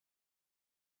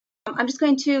I'm just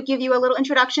going to give you a little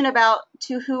introduction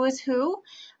to who is who.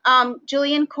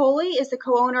 Jillian Coley is the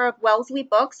co-owner of Wellesley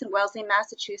Books in Wellesley,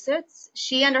 Massachusetts.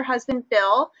 She and her husband,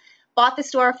 Bill, bought the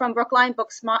store from Brookline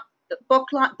Booksmith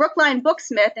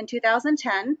in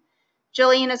 2010.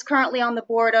 Jillian is currently on the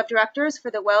board of directors for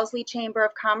the Wellesley Chamber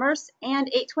of Commerce and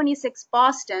 826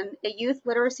 Boston, a youth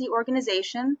literacy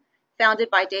organization founded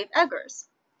by Dave Eggers.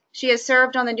 She has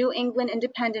served on the New England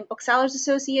Independent Booksellers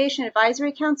Association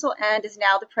Advisory Council and is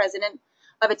now the president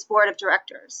of its board of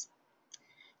directors.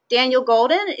 Daniel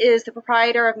Golden is the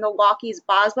proprietor of Milwaukee's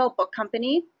Boswell Book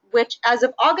Company, which as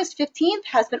of August 15th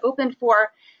has been open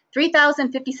for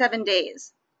 3,057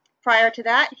 days. Prior to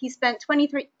that, he spent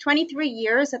 23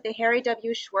 years at the Harry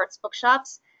W. Schwartz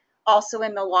Bookshops, also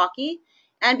in Milwaukee,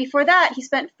 and before that, he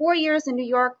spent 4 years in New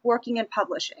York working in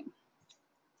publishing.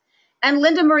 And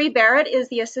Linda Marie Barrett is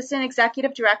the Assistant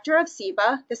Executive Director of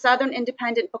SIBA, the Southern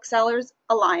Independent Booksellers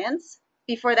Alliance.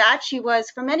 Before that, she was,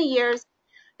 for many years,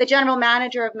 the General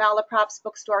Manager of Malaprop's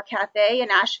Bookstore Cafe in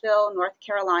Asheville, North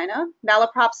Carolina.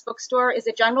 Malaprop's Bookstore is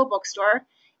a general bookstore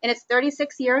in its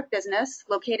 36th year of business,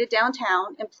 located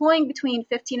downtown, employing between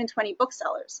 15 and 20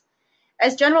 booksellers.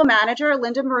 As General Manager,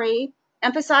 Linda Marie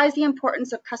emphasized the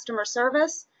importance of customer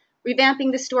service,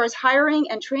 revamping the store's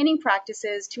hiring and training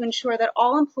practices to ensure that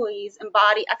all employees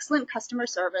embody excellent customer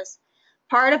service,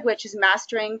 part of which is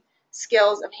mastering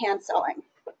skills of hand selling.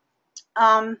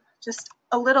 Just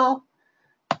a little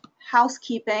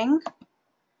housekeeping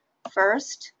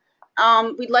first.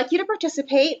 We'd like you to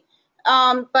participate,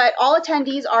 but all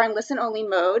attendees are in listen-only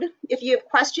mode. If you have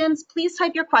questions, please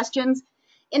type your questions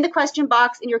in the question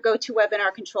box in your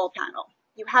GoToWebinar control panel.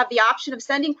 You have the option of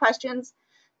sending questions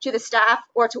to the staff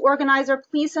or to organizer.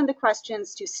 Please send the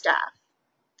questions to staff.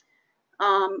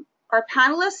 Our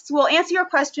panelists will answer your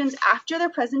questions after their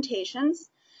presentations.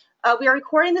 We are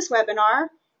recording this webinar,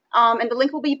 and the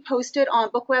link will be posted on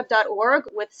bookweb.org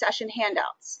with session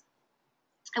handouts.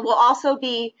 And we're also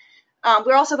going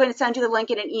to send you the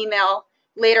link in an email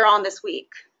later on this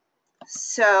week.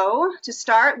 So to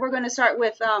start, we're going to start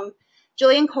with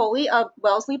Jillian Coley of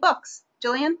Wellesley Books.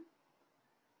 Jillian?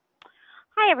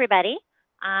 Hi, everybody.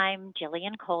 I'm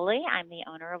Jillian Coley. I'm the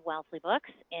owner of Wellesley Books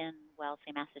in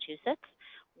Wellesley, Massachusetts.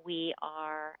 We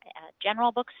are a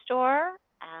general bookstore,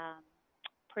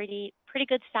 pretty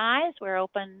good size. We're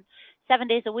open 7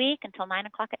 days a week until 9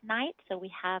 o'clock at night. So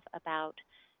we have about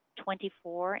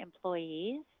 24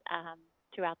 employees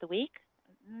throughout the week,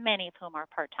 many of whom are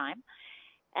part-time.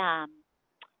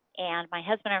 And my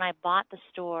husband and I bought the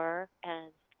store,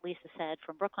 as Lisa said,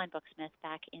 from Brookline Booksmith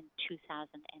back in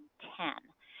 2010.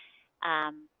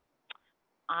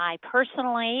 I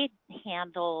personally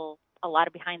handle a lot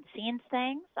of behind-the-scenes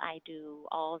things. I do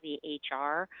all the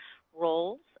HR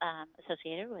roles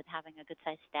associated with having a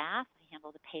good-sized staff. I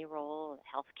handle the payroll, the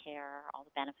healthcare, all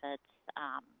the benefits.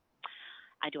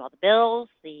 I do all the bills.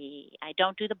 I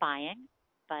don't do the buying,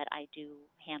 but I do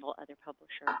handle other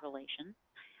publisher relations.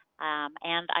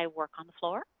 And I work on the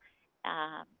floor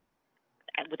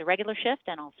with a regular shift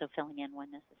and also filling in when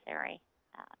necessary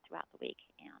throughout the week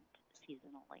and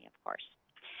seasonally, of course.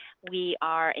 We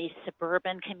are a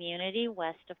suburban community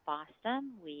west of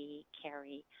Boston. We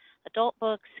carry adult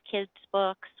books, kids'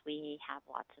 books. We have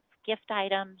lots of gift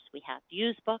items. We have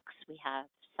used books. We have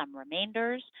some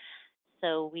remainders.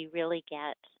 So we really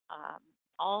get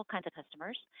all kinds of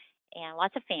customers and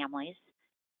lots of families.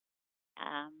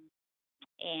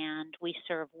 And we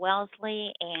serve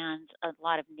Wellesley and a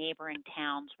lot of neighboring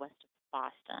towns west of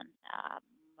Boston,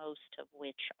 most of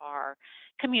which are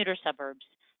commuter suburbs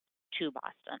to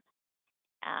Boston.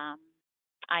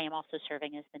 I am also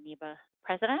serving as the NEBA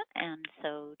president, and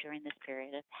so during this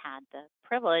period I've had the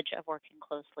privilege of working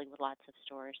closely with lots of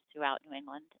stores throughout New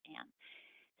England and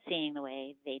seeing the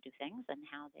way they do things and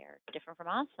how they're different from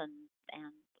us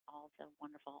and all the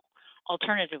wonderful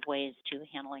alternative ways to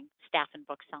handling staff and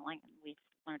book selling, and we've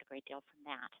learned a great deal from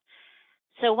that.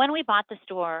 So when we bought the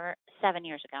store 7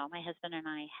 years ago, my husband and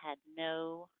I had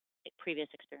no previous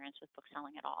experience with book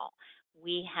selling at all.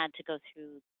 We had to go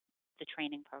through the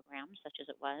training program, such as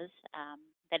it was,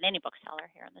 that any bookseller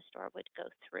here in the store would go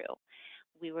through.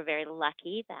 We were very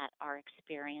lucky that our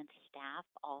experienced staff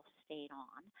all stayed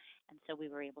on, and so we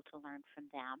were able to learn from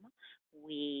them.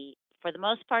 We, for the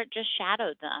most part, just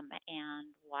shadowed them and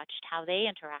watched how they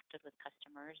interacted with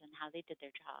customers and how they did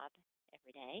their job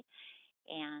every day,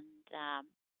 and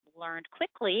learned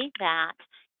quickly that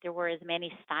there were as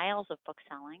many styles of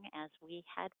bookselling as we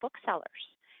had booksellers.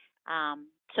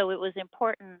 So it was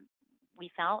important, we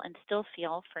felt and still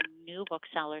feel, for new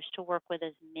booksellers to work with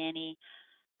as many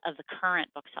of the current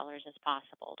booksellers as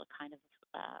possible to kind of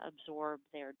absorb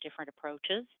their different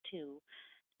approaches to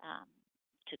um,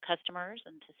 to customers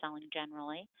and to selling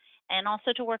generally, and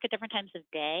also to work at different times of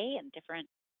day and different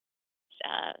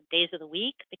days of the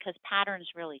week, because patterns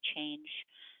really change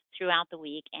throughout the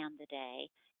week and the day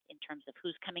in terms of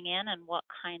who's coming in and what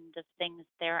kind of things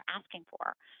they're asking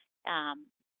for. Um,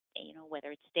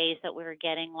 whether it's days that we're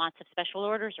getting lots of special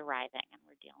orders arriving and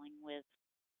we're dealing with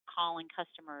calling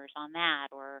customers on that,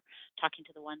 or talking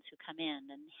to the ones who come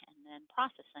in and then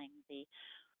processing the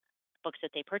books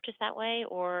that they purchase that way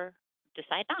or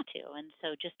decide not to. And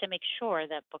so just to make sure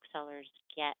that booksellers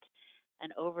get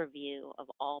an overview of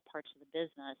all parts of the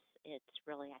business, it's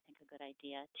really, I think, a good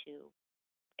idea to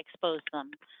expose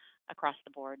them across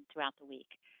the board throughout the week,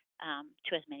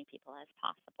 to as many people as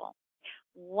possible.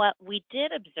 What we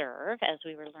did observe as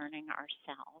we were learning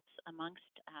ourselves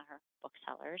amongst our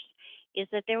booksellers is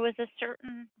that there was a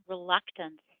certain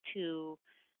reluctance to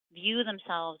view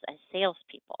themselves as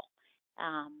salespeople.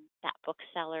 That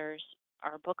booksellers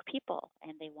are book people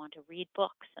and they want to read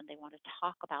books and they want to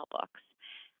talk about books,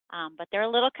 but they're a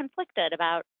little conflicted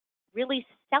about really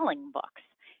selling books,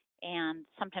 and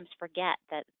sometimes forget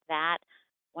that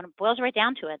when it boils right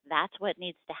down to it, that's what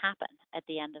needs to happen at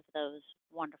the end of those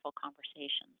wonderful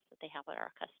conversations that they have with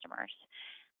our customers.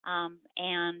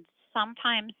 And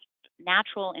sometimes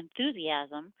natural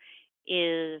enthusiasm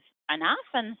is enough,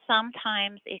 and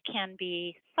sometimes it can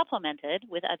be supplemented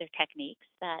with other techniques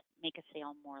that make a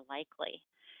sale more likely.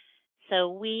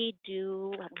 So we've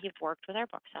worked with our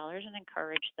booksellers and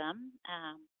encouraged them,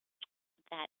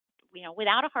 that,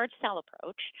 without a hard sell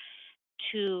approach,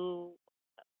 to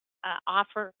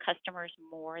offer customers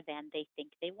more than they think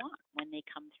they want when they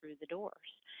come through the doors.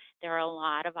 There are a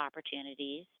lot of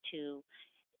opportunities to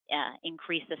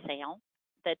increase the sale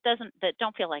that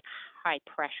don't feel like high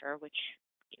pressure, which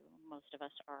most of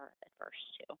us are adverse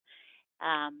to.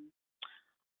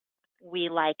 We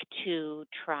like to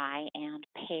try and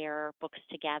pair books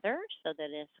together so that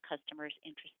if a customer is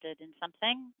interested in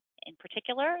something in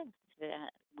particular,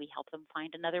 that we help them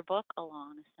find another book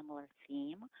along a similar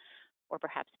theme, or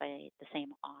perhaps by the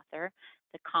same author,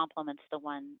 that complements the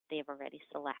one they've already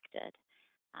selected.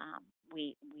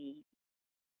 We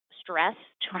stress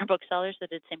to our booksellers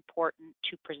that it's important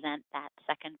to present that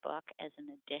second book as an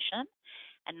addition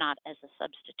and not as a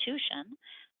substitution,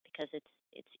 because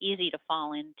it's easy to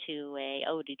fall into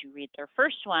oh, did you read their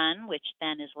first one, which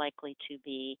then is likely to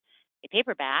be a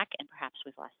paperback, and perhaps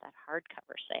we've lost that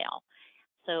hardcover sale.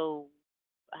 So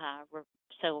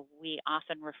so we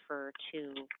often refer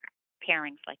to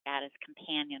pairings like that as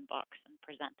companion books and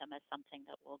present them as something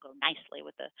that will go nicely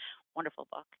with the wonderful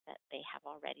book that they have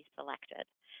already selected.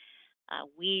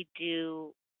 We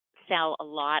do sell a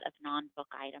lot of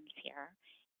non-book items here,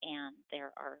 and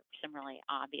there are some really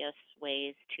obvious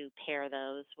ways to pair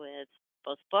those with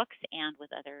both books and with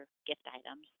other gift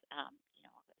items. A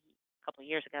couple of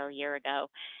years ago, a year ago,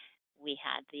 we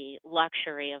had the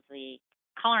luxury of the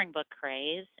coloring book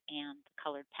craze, and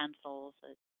colored pencils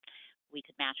that we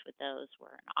could match with those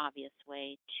were an obvious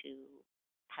way to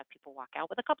have people walk out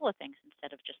with a couple of things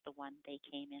instead of just the one they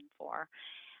came in for.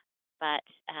 But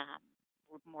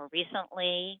more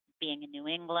recently, being in New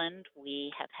England,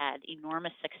 we have had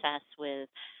enormous success with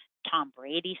Tom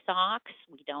Brady socks.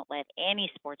 We don't let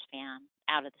any sports fan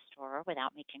out of the store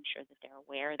without making sure that they're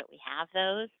aware that we have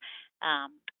those.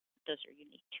 Those are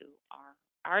unique to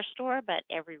our store, but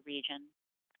every region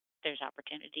there's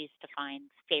opportunities to find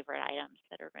favorite items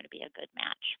that are going to be a good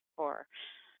match for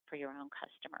your own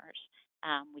customers.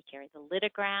 We carry the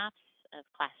lithographs of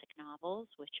classic novels,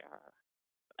 which are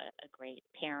a great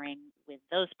pairing with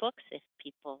those books if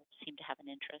people seem to have an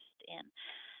interest in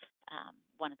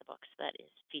one of the books that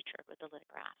is featured with the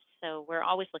lithographs. So we're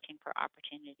always looking for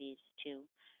opportunities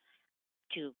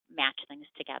to match things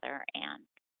together and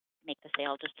make the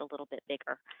sale just a little bit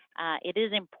bigger. It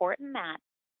is important that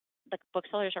the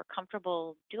booksellers are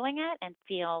comfortable doing it and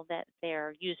feel that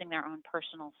they're using their own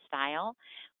personal style.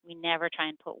 We never try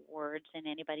and put words in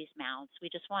anybody's mouths. We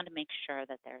just want to make sure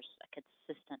that there's a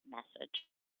consistent message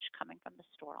coming from the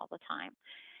store all the time.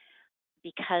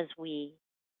 Because we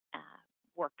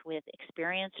worked with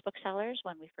experienced booksellers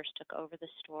when we first took over the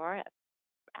store,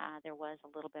 there was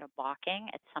a little bit of balking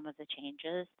at some of the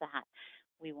changes that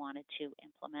we wanted to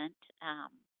implement.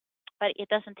 But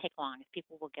it doesn't take long if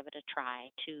people will give it a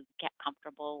try to get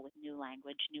comfortable with new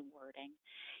language, new wording,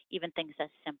 even things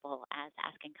as simple as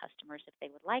asking customers if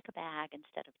they would like a bag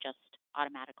instead of just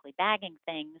automatically bagging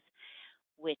things,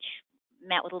 which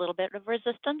met with a little bit of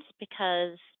resistance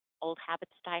because old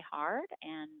habits die hard,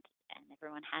 and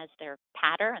everyone has their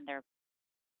patter and their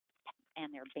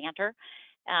banter,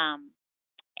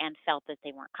 and felt that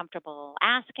they weren't comfortable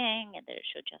asking and that it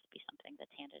should just be something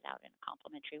that's handed out in a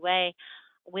complimentary way.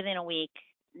 Within a week,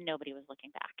 nobody was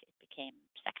looking back. It became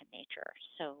second nature.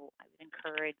 So I would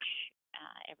encourage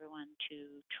everyone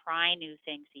to try new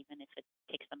things, even if it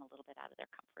takes them a little bit out of their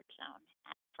comfort zone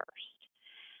at first.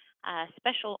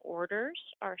 Special orders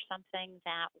are something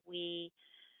that we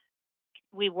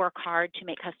work hard to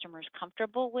make customers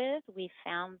comfortable with. We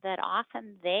found that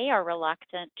often they are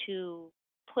reluctant to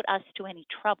put us to any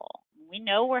trouble. We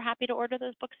know we're happy to order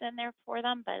those books in there for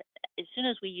them, but as soon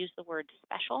as we use the word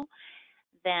special,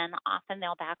 then often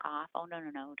they'll back off. Oh, no, no,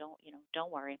 no,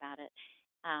 don't worry about it.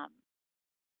 Um,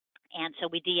 and so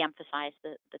we de-emphasize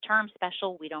the term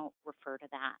special. We don't refer to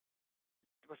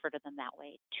them that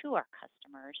way to our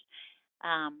customers.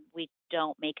 We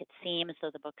don't make it seem as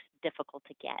though the book's difficult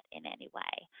to get in any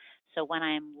way. So when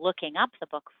I'm looking up the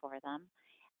book for them,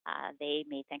 they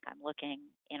may think I'm looking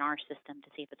in our system to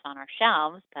see if it's on our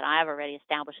shelves, but I've already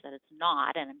established that it's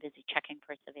not, and I'm busy checking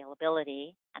for its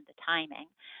availability and the timing,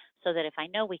 so that if I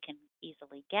know we can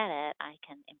easily get it, I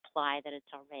can imply that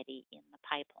it's already in the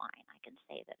pipeline. I can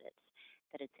say that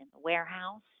it's in the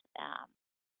warehouse, and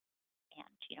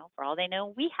for all they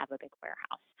know, we have a big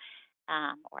warehouse.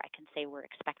 Or I can say we're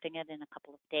expecting it in a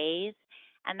couple of days.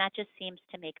 And that just seems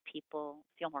to make people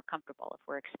feel more comfortable. If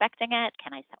we're expecting it,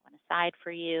 can I set one aside for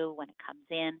you when it comes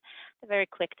in? They're very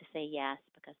quick to say yes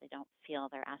because they don't feel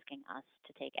they're asking us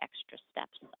to take extra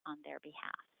steps on their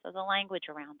behalf. So the language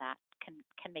around that can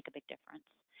make a big difference.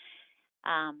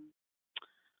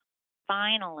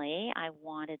 Finally, I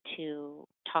wanted to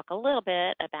talk a little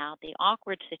bit about the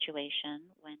awkward situation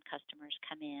when customers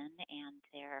come in and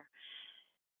they're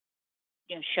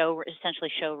essentially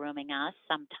showrooming us,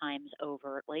 sometimes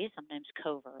overtly, sometimes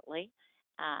covertly,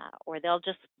 or they'll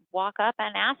just walk up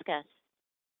and ask us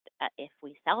if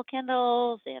we sell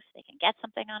Kindles, if they can get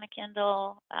something on a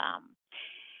Kindle.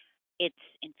 It's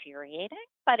infuriating,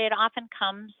 but it often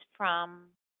comes from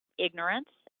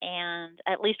ignorance, and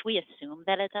at least we assume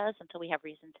that it does until we have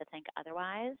reason to think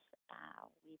otherwise.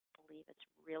 We believe it's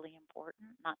really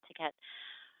important not to get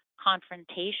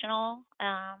confrontational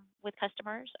with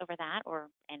customers over that or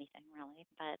anything really,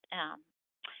 but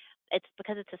it's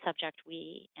because it's a subject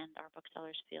we and our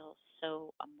booksellers feel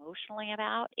so emotionally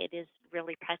about. It is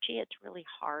really touchy. It's really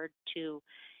hard to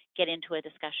get into a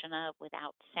discussion of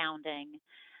without sounding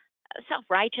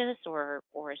self-righteous or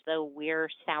as though we're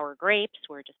sour grapes.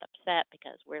 We're just upset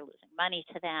because we're losing money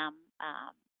to them.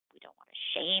 We don't want to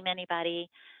shame anybody.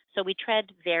 So we tread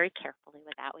very carefully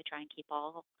with that. We try and keep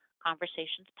all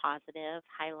conversations positive,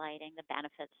 highlighting the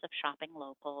benefits of shopping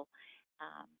local,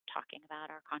 talking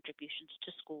about our contributions to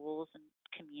schools and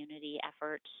community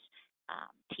efforts,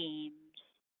 teams,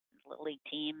 Little League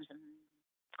teams, and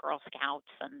Girl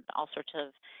Scouts, and all sorts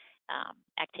of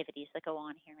activities that go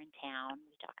on here in town.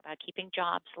 We talk about keeping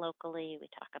jobs locally. We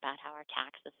talk about how our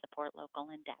taxes support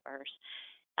local endeavors.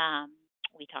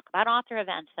 We talk about author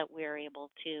events that we're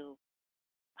able to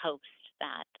host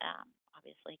that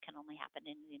obviously can only happen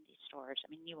in indie stores. I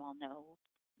mean, you all know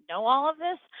all of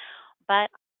this,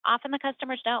 but often the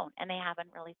customers don't, and they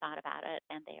haven't really thought about it,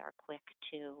 and they are quick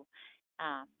to,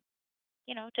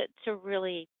 to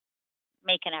really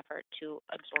make an effort to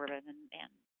absorb it and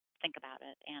think about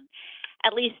it, and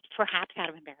at least perhaps out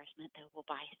of embarrassment they will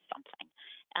buy something.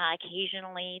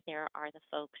 Occasionally there are the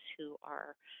folks who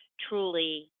are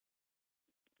truly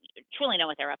know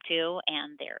what they're up to,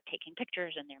 and they're taking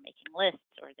pictures and they're making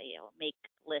lists, or they'll make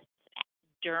lists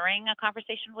during a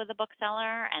conversation with a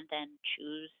bookseller and then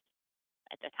choose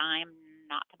at the time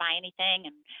not to buy anything,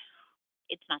 and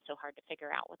it's not so hard to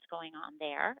figure out what's going on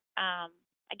there.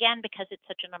 Again, because it's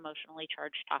such an emotionally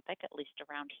charged topic, at least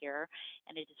around here,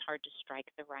 and it is hard to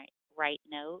strike the right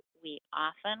note, we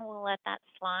often will let that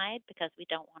slide because we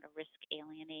don't want to risk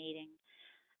alienating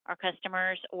our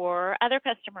customers or other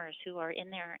customers who are in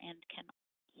there and can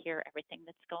hear everything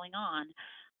that's going on.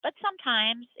 But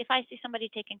sometimes if I see somebody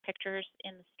taking pictures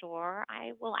in the store,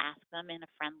 I will ask them in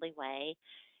a friendly way,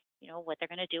 what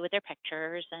they're going to do with their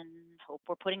pictures, and hope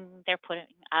they're putting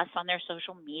us on their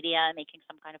social media, making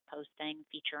some kind of posting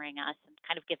featuring us and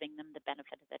kind of giving them the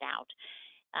benefit of the doubt.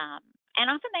 And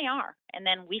often they are, and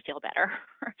then we feel better.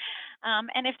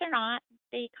 And if they're not,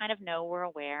 they kind of know we're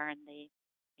aware, and they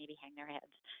maybe hang their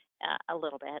heads a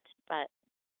little bit, but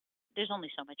there's only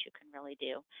so much you can really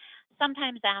do.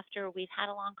 Sometimes after we've had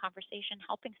a long conversation,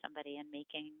 helping somebody and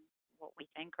making what we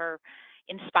think are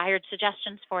inspired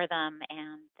suggestions for them,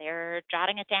 and they're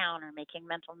jotting it down or making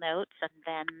mental notes, and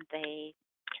then they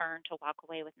turn to walk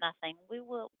away with nothing, we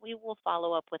will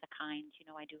follow up with a kind,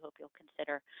 I do hope you'll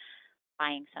consider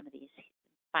buying something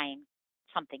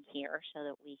here so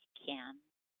that we can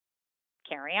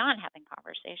carry on having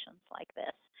conversations like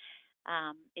this.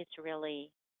 It's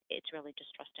really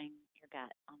just trusting your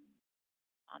gut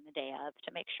on the day of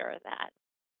to make sure that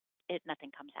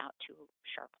nothing comes out too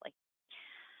sharply.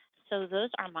 So those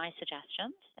are my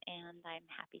suggestions, and I'm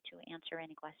happy to answer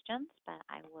any questions, but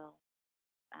I will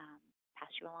pass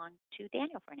you along to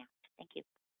Daniel for now. Thank you.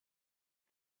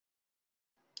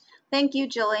 Thank you,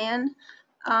 Jillian.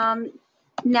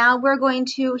 Now we're going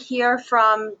to hear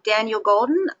from Daniel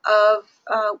Golden of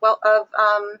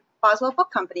Boswell Book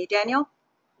Company. Daniel?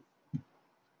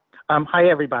 Hi,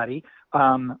 everybody.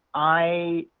 Yes,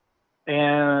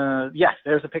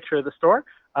 there's a picture of the store.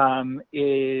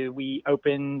 We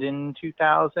opened in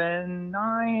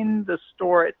 2009. The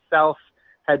store itself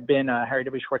had been a Harry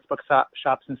W. Schwartz book shop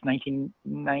since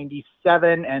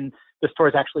 1997, and the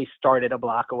stores actually started a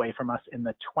block away from us in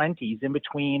the 20s. In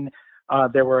between,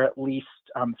 there were at least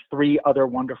 3 other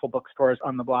wonderful bookstores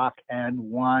on the block and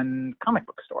 1 comic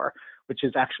book store, which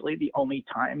is actually the only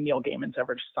time Neil Gaiman's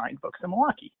ever signed books in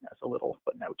Milwaukee, as a little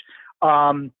footnote,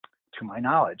 to my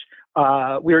knowledge.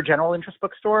 We're a general interest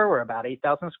bookstore. We're about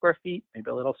 8,000 square feet, maybe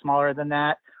a little smaller than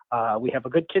that. We have a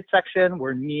good kids section.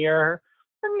 We're near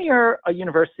a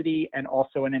university and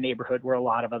also in a neighborhood where a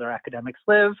lot of other academics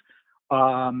live.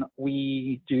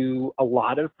 We do a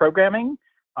lot of programming,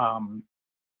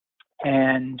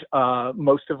 and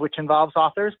most of which involves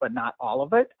authors, but not all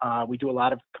of it. We do a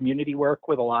lot of community work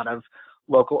with a lot of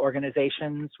local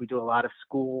organizations. We do a lot of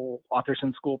authors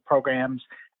in school programs,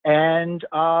 and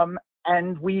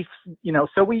we,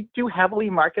 so we do heavily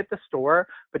market the store.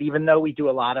 But even though we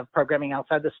do a lot of programming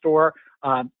outside the store,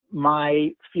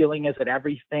 my feeling is that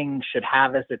everything should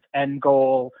have as its end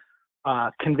goal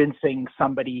convincing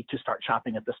somebody to start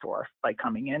shopping at the store by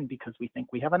coming in, because we think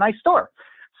we have a nice store.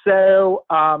 So,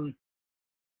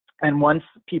 and once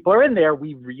people are in there,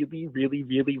 we really, really,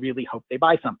 really, really hope they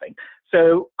buy something.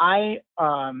 So I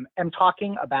am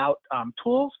talking about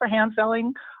tools for hand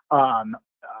selling.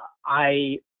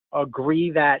 I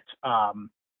agree that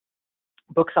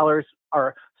booksellers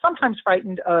are sometimes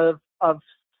frightened of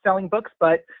selling books,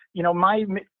 but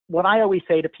what I always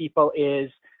say to people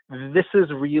is, this is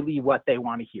really what they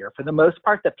want to hear. For the most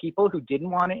part, the people who didn't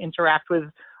want to interact with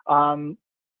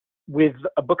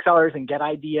booksellers and get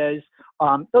ideas,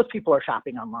 those people are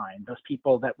shopping online. Those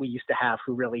people that we used to have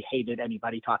who really hated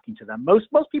anybody talking to them.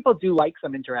 Most people do like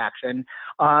some interaction,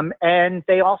 and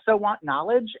they also want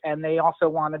knowledge, and they also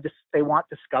want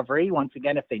discovery. Once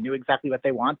again, if they knew exactly what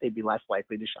they want, they'd be less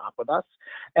likely to shop with us.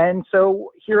 And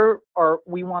so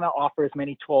we want to offer as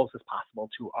many tools as possible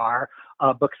to our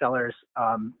booksellers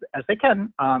as they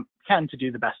can to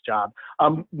do the best job.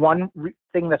 One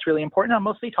thing that's really important, I'm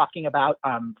mostly talking about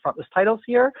frontless titles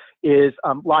here, is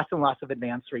lots and lots of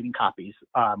advanced reading copies.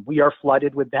 We are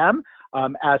flooded with them,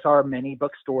 as are many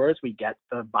bookstores. We get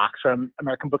the box from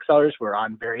American Booksellers. We're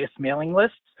on various mailing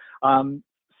lists.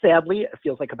 Sadly, it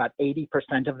feels like about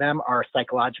 80% of them are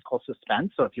psychological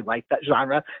suspense. So if you like that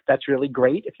genre, that's really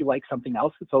great. If you like something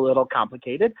else, it's a little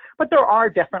complicated. But there are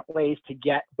different ways to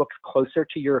get books closer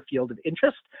to your field of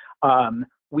interest.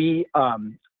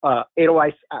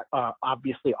 Edelweiss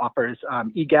obviously offers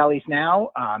e-galleys now.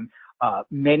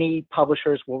 Many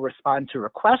publishers will respond to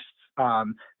requests.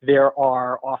 There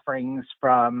are offerings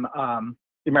from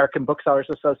the American Booksellers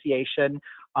Association,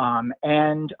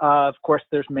 and of course,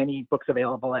 there's many books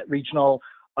available at regional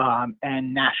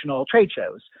and national trade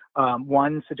shows.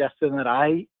 One suggestion that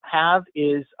I have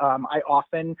is I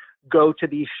often go to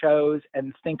these shows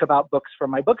and think about books from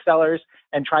my booksellers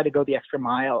and try to go the extra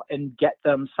mile and get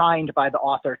them signed by the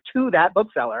author to that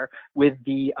bookseller with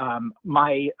the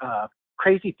my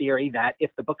crazy theory that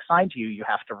if the book's signed to you, you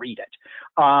have to read it.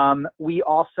 We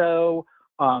also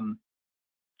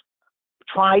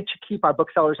try to keep our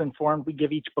booksellers informed. We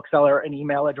give each bookseller an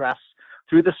email address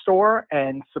through the store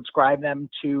and subscribe them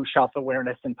to Shelf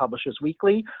Awareness and Publishers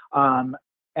Weekly. And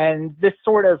this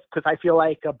because I feel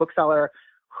like a bookseller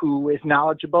who is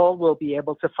knowledgeable will be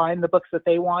able to find the books that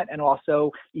they want, and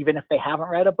also, even if they haven't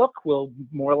read a book, will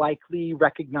more likely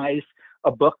recognize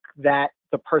a book that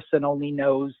the person only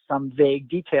knows some vague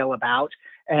detail about,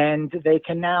 and they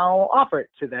can now offer it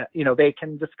to them. They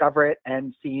can discover it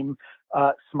and seem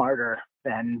smarter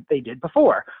than they did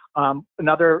before.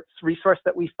 Another resource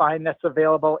that we find that's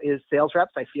available is sales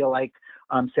reps. I feel like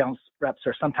sales reps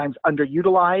are sometimes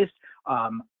underutilized.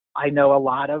 I know a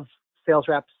lot of sales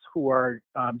reps who are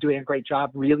doing a great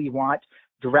job really want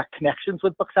direct connections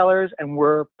with booksellers, and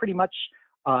we pretty much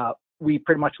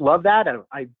love that.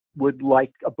 I would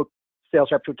like a book sales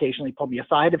rep to occasionally pull me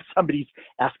aside if somebody's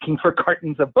asking for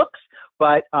cartons of books,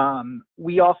 But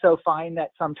we also find that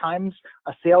sometimes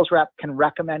a sales rep can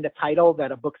recommend a title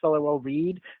that a bookseller will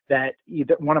read that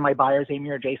either one of my buyers, Amy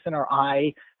or Jason, or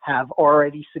I have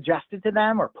already suggested to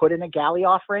them or put in a galley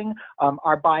offering.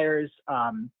 Our buyers,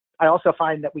 I also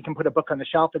find that we can put a book on the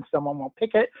shelf and someone won't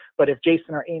pick it. But if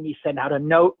Jason or Amy send out a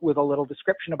note with a little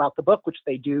description about the book, which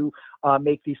they do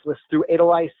make these lists through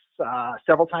Edelweiss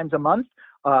several times a month,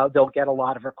 they'll get a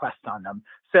lot of requests on them.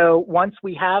 So once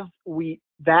we have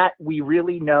we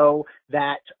really know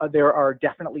that there are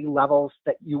definitely levels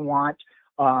that you want.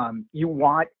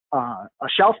 A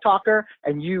shelf talker,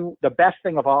 and the best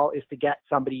thing of all is to get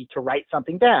somebody to write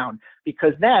something down,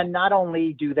 because then not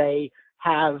only do they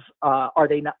have, are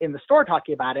they not in the store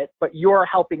talking about it, but you're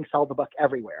helping sell the book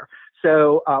everywhere.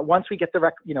 So once we get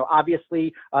the,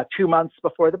 obviously 2 months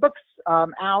before the book's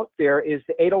out, there is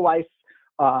the Edelweiss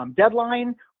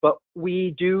deadline, but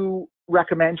we do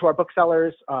recommend to our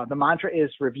booksellers, the mantra is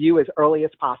review as early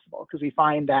as possible, because we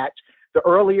find that the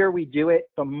earlier we do it,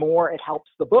 the more it helps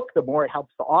the book, the more it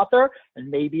helps the author, and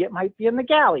maybe it might be in the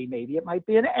galley, maybe it might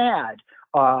be an ad,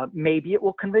 maybe it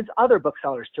will convince other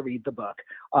booksellers to read the book.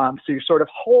 So you're sort of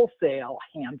wholesale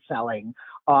hand selling.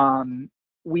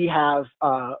 We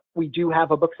do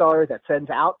have a bookseller that sends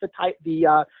out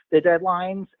the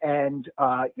deadlines, and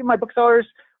my booksellers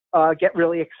get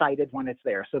really excited when it's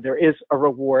there. So there is a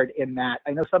reward in that.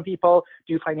 I know some people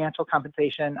do financial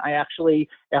compensation. I actually,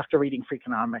 after reading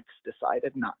Freakonomics,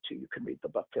 decided not to. You can read the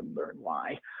book and learn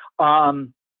why.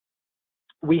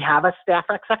 We have a staff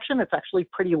rec section. It's actually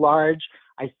pretty large.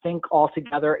 I think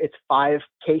altogether it's 5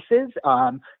 cases.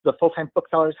 The full-time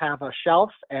booksellers have a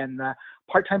shelf, and the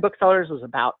part-time booksellers is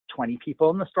about 20 people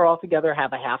in the store altogether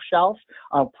have a half shelf.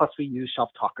 Plus we use shelf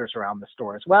talkers around the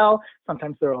store as well.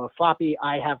 Sometimes they're a little sloppy.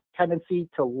 I have tendency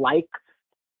to like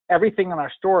everything in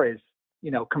our store is,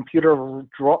 computer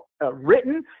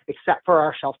written, except for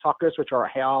our shelf talkers, which are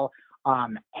all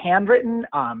handwritten.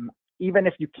 Even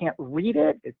if you can't read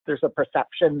it, there's a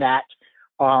perception that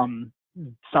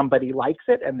somebody likes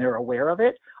it and they're aware of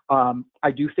it.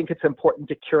 I do think it's important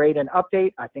to curate and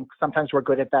update. I think sometimes we're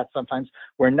good at that, sometimes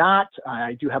we're not.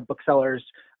 I do have booksellers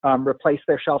replace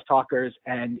their shelf talkers,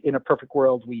 and in a perfect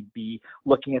world, we'd be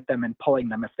looking at them and pulling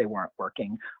them if they weren't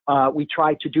working. We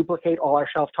try to duplicate all our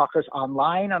shelf talkers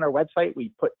online on our website.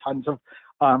 We put tons of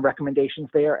recommendations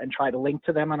there and try to link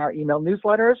to them on our email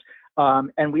newsletters.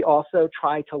 And we also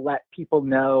try to let people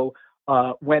know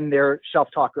when their shelf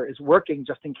talker is working,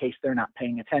 just in case they're not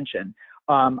paying attention.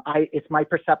 It's my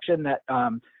perception that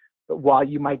while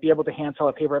you might be able to hand sell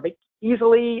a paperback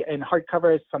easily in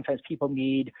hardcovers, sometimes people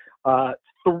need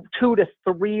 2 to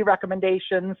 3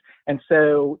 recommendations. And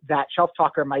so that shelf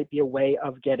talker might be a way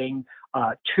of getting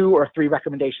 2 or 3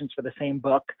 recommendations for the same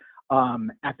book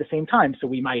at the same time. So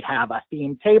we might have a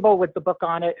theme table with the book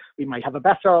on it. We might have a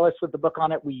bestseller list with the book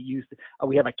on it. We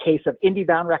have a case of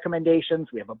indie-bound recommendations.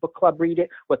 We have a book club read it,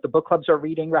 what the book clubs are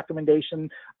reading recommendation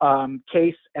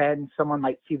case, and someone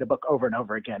might see the book over and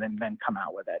over again and then come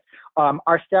out with it.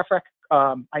 Our staff rec,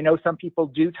 I know some people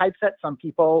do typeset. Some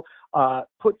people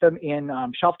put them in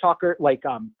shelf talker, like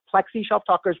plexi shelf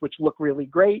talkers, which look really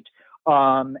great.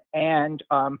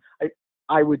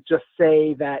 I would just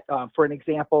say that, for an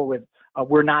example,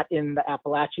 we're not in the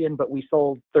Appalachian, but we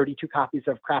sold 32 copies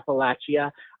of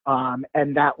Crapalachia,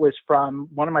 and that was from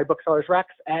one of my booksellers, Rex.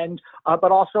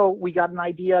 But also we got an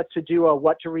idea to do a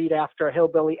what to read after a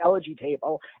hillbilly elegy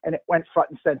table, and it went front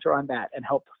and center on that and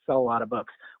helped sell a lot of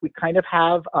books. We kind of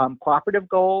have cooperative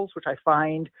goals, which I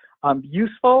find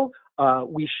useful.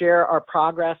 We share our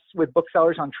progress with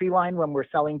booksellers on Treeline when we're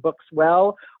selling books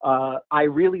well. I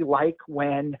really like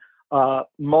when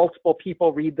multiple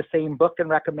people read the same book and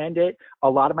recommend it. A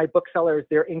lot of my booksellers,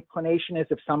 their inclination is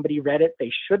if somebody read it,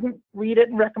 they shouldn't read it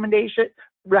and recommend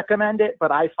it.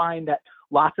 But I find that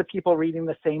lots of people reading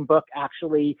the same book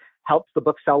actually helps the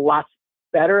book sell lots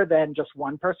better than just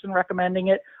one person recommending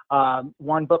it.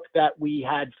 One book that we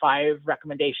had 5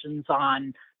 recommendations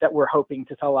on that we're hoping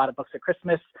to sell a lot of books at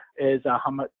Christmas is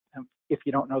If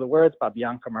You Don't Know the Words by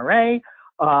Bianca Marais.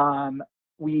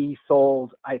 We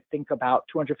sold, I think, about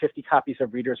 250 copies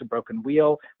of Readers of Broken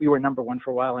Wheel. We were #1 for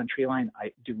a while on Treeline.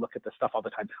 I do look at this stuff all the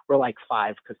time. We're like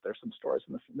 5 because there's some stores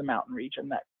in the mountain region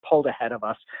that pulled ahead of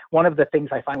us. One of the things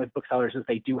I find with booksellers is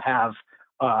they do have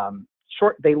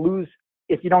they lose,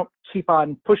 if you don't keep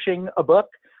on pushing a book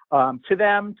to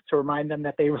them to remind them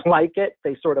that they like it,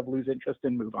 they sort of lose interest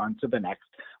and move on to the next.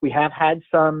 We have had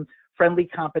some friendly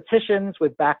competitions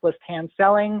with backlist hand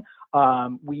selling.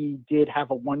 We did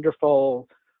have a wonderful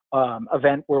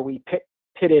event where we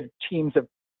pitted teams of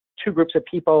 2 groups of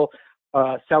people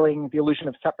selling The Illusion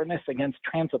of Separateness against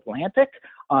Transatlantic,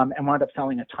 and wound up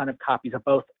selling a ton of copies of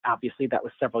both. Obviously, that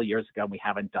was several years ago, and we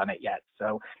haven't done it yet.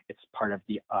 So it's part of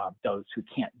the those who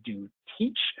can't do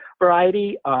teach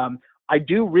variety. I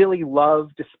do really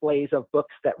love displays of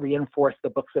books that reinforce the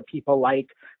books that people like.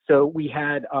 So we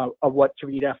had a What to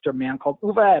Read After a Man Called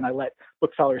Uwe, and I let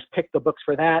booksellers pick the books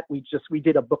for that. We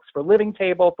did a Books for Living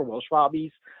table for Will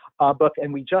Schwabe's book,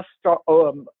 and we just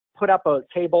put up a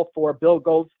table for Bill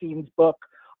Goldstein's book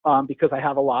because I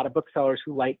have a lot of booksellers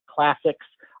who like classics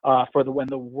for When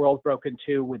the World Broke in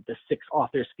Two, with the 6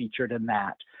 authors featured in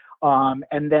that.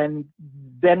 And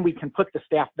then we can put the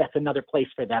staff, that's another place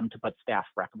for them to put staff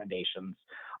recommendations.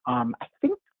 I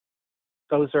think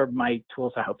those are my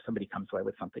tools. I hope somebody comes away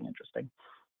with something interesting.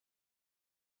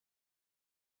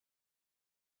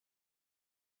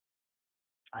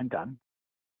 I'm done.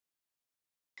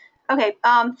 Okay,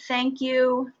 thank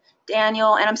you,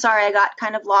 Daniel. And I'm sorry I got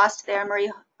kind of lost there,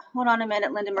 Marie. Hold on a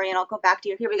minute, Linda Marie, and I'll go back to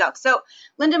you. Here we go. So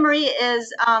Linda Marie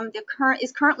is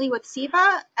currently with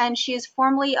SIVA, and she is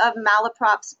formerly of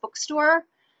Malaprop's bookstore.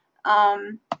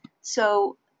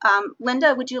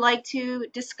 Linda, would you like to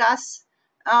discuss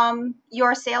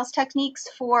your sales techniques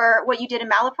for what you did in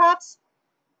Malaprop's?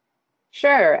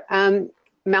 Sure.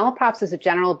 Malaprop's is a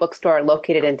general bookstore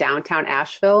located in downtown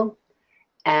Asheville.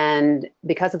 And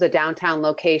because of the downtown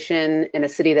location in a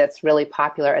city that's really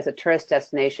popular as a tourist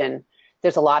destination,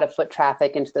 there's a lot of foot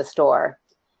traffic into the store.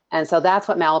 And so that's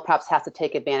what Malaprop's has to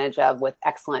take advantage of with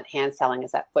excellent hand selling,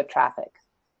 is that foot traffic.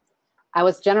 I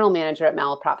was general manager at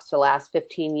Malaprop's for the last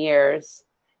 15 years,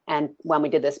 and when we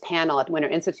did this panel at Winter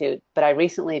Institute, but I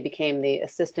recently became the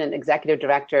assistant executive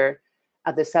director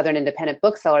of the Southern Independent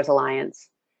Booksellers Alliance.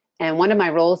 And one of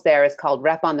my roles there is called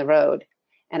Rep on the Road.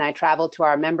 And I travel to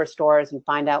our member stores and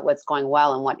find out what's going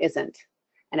well and what isn't.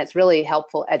 And it's really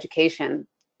helpful education.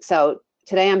 So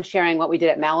today I'm sharing what we did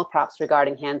at Malaprop's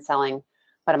regarding hand selling,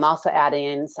 but I'm also adding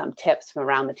in some tips from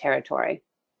around the territory.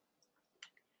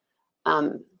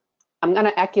 I'm going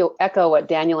to echo what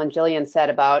Daniel and Jillian said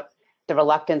about the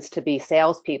reluctance to be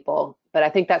salespeople, but I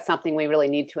think that's something we really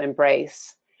need to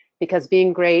embrace, because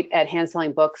being great at hand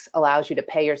selling books allows you to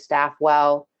pay your staff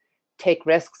well, take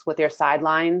risks with your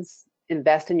sidelines,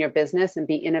 invest in your business, and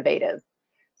be innovative.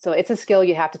 So it's a skill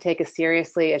you have to take as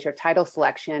seriously as your title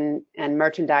selection and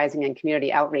merchandising and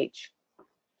community outreach.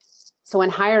 So when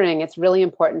hiring, it's really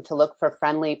important to look for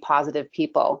friendly, positive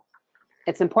people.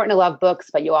 It's important to love books,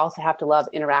 but you also have to love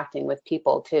interacting with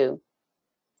people too.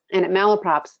 And at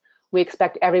Malaprop's, we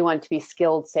expect everyone to be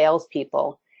skilled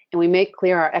salespeople, and we make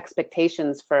clear our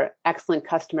expectations for excellent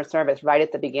customer service right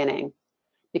at the beginning.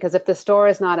 Because if the store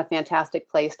is not a fantastic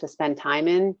place to spend time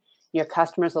in, your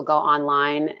customers will go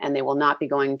online and they will not be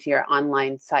going to your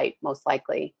online site, most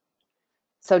likely.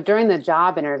 So during the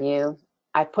job interview,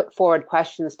 I put forward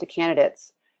questions to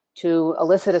candidates to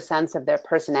elicit a sense of their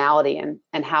personality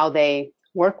and how they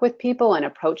work with people and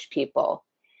approach people,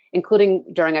 including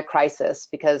during a crisis,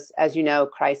 because as you know,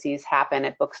 crises happen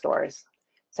at bookstores.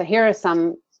 So here are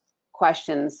some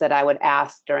questions that I would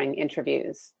ask during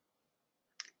interviews.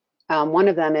 One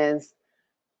of them is,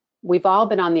 we've all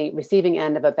been on the receiving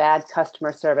end of a bad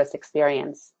customer service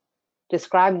experience.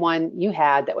 Describe one you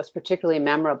had that was particularly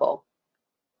memorable.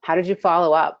 How did you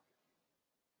follow up?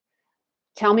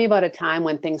 Tell me about a time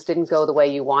when things didn't go the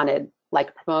way you wanted, like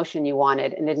a promotion you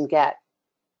wanted and didn't get,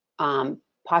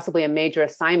 possibly a major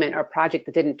assignment or project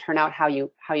that didn't turn out how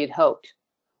you'd hoped.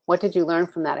 What did you learn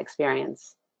from that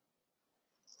experience?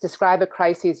 Describe a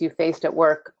crisis you faced at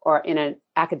work or in an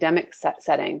academic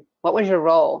setting. What was your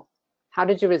role? How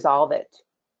did you resolve it?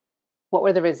 What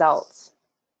were the results?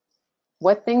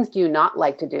 What things do you not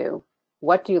like to do?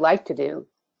 What do you like to do?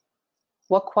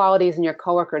 What qualities in your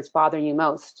coworkers bother you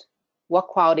most? What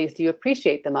qualities do you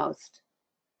appreciate the most?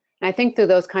 And I think through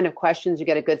those kind of questions, you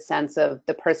get a good sense of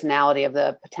the personality of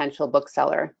the potential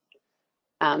bookseller.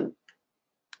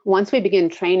 Once we begin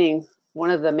training, one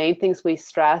of the main things we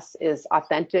stress is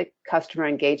authentic customer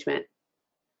engagement.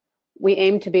 We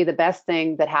aim to be the best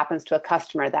thing that happens to a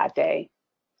customer that day.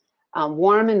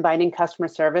 Warm, inviting customer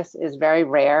service is very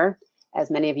rare, as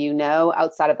many of you know,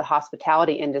 outside of the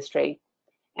hospitality industry.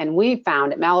 And we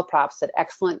found at Malaprop's that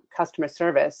excellent customer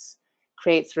service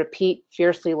creates repeat,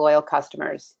 fiercely loyal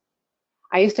customers.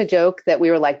 I used to joke that we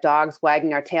were like dogs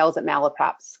wagging our tails at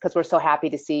Malaprop's because we're so happy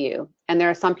to see you. And there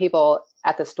are some people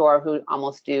at the store who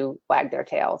almost do wag their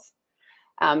tails.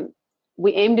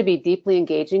 We aim to be deeply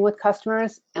engaging with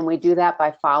customers, and we do that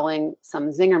by following some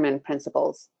Zingerman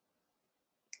principles.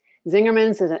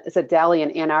 Zingerman's is a deli in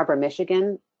Ann Arbor,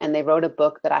 Michigan, and they wrote a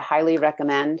book that I highly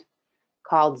recommend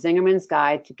called Zingerman's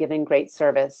Guide to Giving Great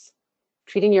Service,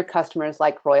 treating your customers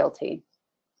like royalty.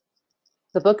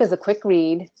 The book is a quick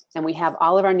read, and we have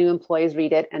all of our new employees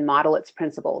read it and model its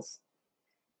principles.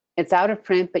 It's out of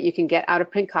print, but you can get out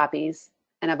of print copies,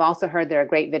 and I've also heard there are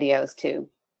great videos too.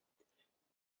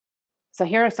 So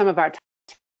here are some of our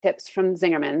tips from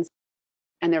Zingerman's,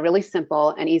 and they're really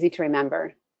simple and easy to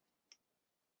remember.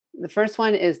 The first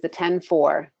one is the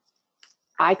 10-4.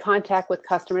 Eye contact with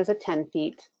customers at 10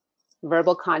 feet,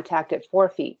 verbal contact at 4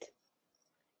 feet.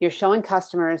 You're showing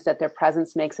customers that their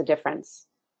presence makes a difference.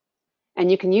 And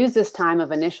you can use this time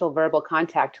of initial verbal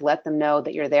contact to let them know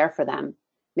that you're there for them.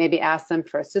 Maybe ask them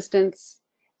for assistance,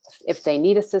 if they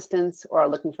need assistance or are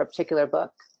looking for a particular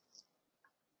book.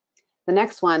 The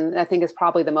next one, I think is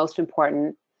probably the most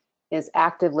important, is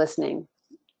active listening.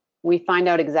 We find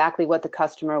out exactly what the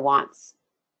customer wants.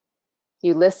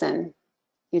 You listen,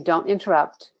 you don't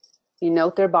interrupt, you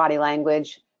note their body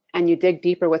language, and you dig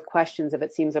deeper with questions if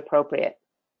it seems appropriate.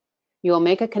 You will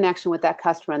make a connection with that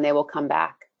customer and they will come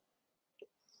back.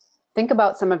 Think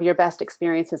about some of your best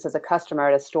experiences as a customer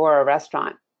at a store or a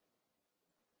restaurant.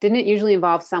 Didn't it usually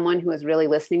involve someone who was really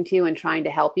listening to you and trying to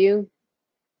help you?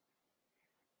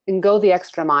 And go the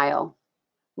extra mile.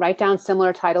 Write down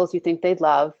similar titles you think they'd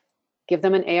love, give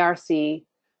them an ARC,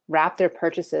 wrap their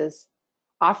purchases,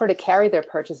 offer to carry their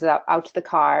purchases out to the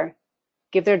car,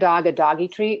 give their dog a doggy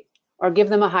treat, or give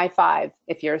them a high five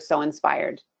if you're so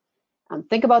inspired.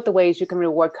 Think about the ways you can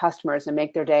reward customers and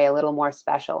make their day a little more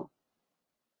special.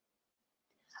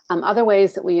 Other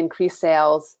ways that we increase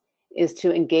sales is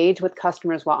to engage with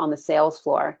customers while on the sales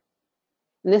floor.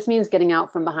 And this means getting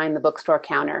out from behind the bookstore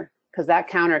counter, because that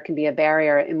counter can be a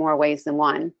barrier in more ways than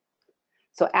one.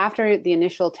 So after the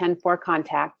initial 10-4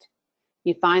 contact,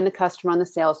 you find the customer on the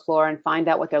sales floor and find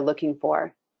out what they're looking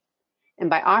for. And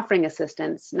by offering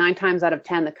assistance, 9 times out of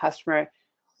 10, the customer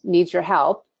needs your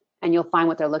help and you'll find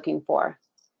what they're looking for.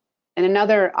 And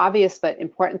another obvious but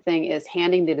important thing is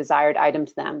handing the desired item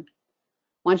to them.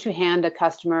 Once you hand a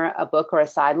customer a book or a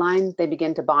sideline, they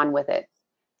begin to bond with it.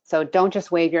 So don't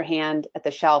just wave your hand at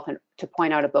the shelf to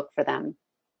point out a book for them.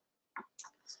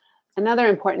 Another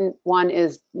important one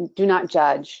is do not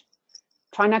judge.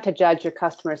 Try not to judge your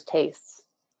customers' tastes.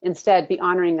 Instead, be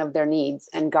honoring of their needs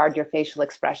and guard your facial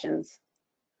expressions.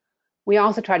 We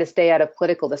also try to stay out of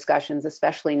political discussions,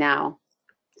 especially now,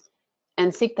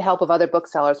 and seek the help of other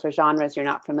booksellers for genres you're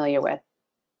not familiar with.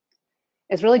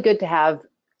 It's really good to have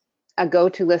a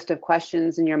go-to list of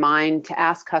questions in your mind to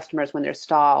ask customers when they're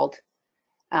stalled.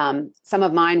 Some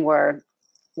of mine were,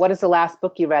 what is the last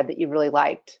book you read that you really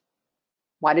liked?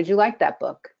 Why did you like that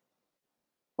book?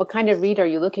 What kind of read are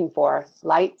you looking for?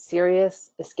 Light,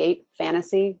 serious, escape,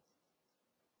 fantasy?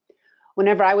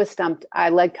 Whenever I was stumped, I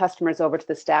led customers over to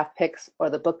the staff picks or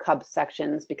the book club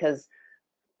sections because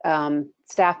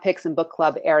staff picks and book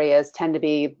club areas tend to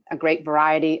be a great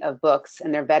variety of books,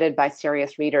 and they're vetted by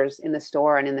serious readers in the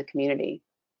store and in the community.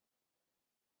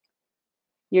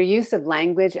 Your use of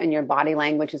language and your body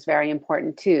language is very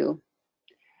important too.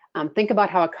 Think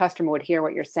about how a customer would hear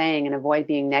what you're saying and avoid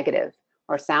being negative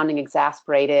or sounding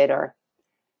exasperated, or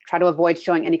try to avoid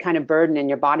showing any kind of burden in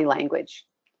your body language.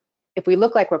 If we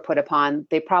look like we're put upon,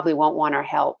 they probably won't want our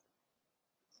help.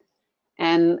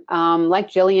 And like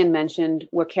Jillian mentioned,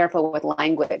 we're careful with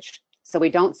language. So we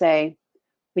don't say,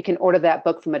 we can order that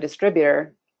book from a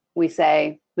distributor. We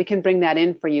say, we can bring that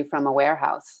in for you from a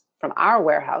warehouse, from our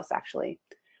warehouse actually.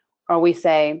 Or we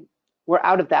say, we're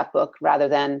out of that book, rather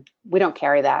than, we don't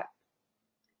carry that.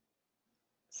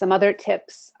 Some other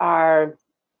tips are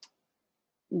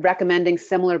recommending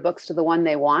similar books to the one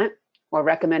they want, or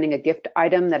recommending a gift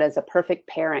item that is a perfect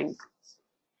pairing.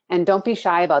 And don't be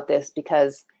shy about this,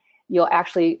 because you'll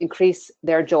actually increase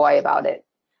their joy about it.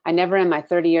 I never in my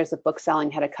 30 years of book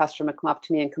selling had a customer come up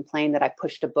to me and complain that I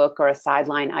pushed a book or a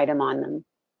sideline item on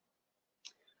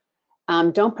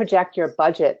them. Don't project your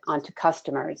budget onto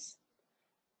customers.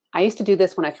 I used to do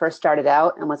this when I first started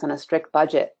out and was on a strict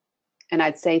budget. And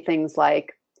I'd say things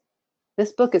like,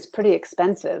 this book is pretty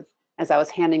expensive, as I was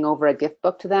handing over a gift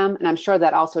book to them. And I'm sure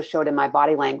that also showed in my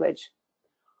body language.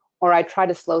 Or I'd try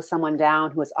to slow someone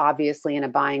down who was obviously in a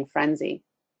buying frenzy.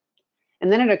 And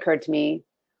then it occurred to me,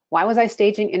 why was I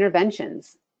staging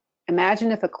interventions?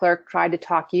 Imagine if a clerk tried to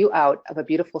talk you out of a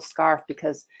beautiful scarf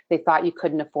because they thought you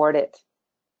couldn't afford it.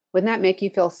 Wouldn't that make you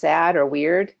feel sad or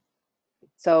weird?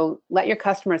 So let your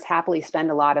customers happily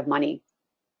spend a lot of money.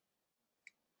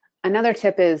 Another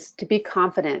tip is to be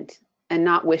confident and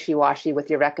not wishy-washy with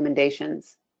your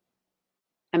recommendations.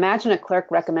 Imagine a clerk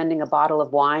recommending a bottle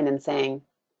of wine and saying,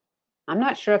 I'm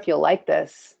not sure if you'll like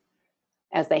this,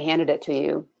 as they handed it to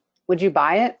you. Would you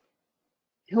buy it?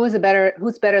 Who's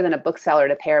better than a bookseller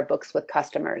to pair books with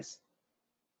customers?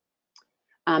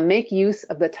 Make use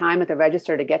of the time at the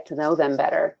register to get to know them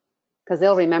better, because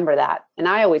they'll remember that. And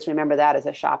I always remember that as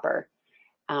a shopper.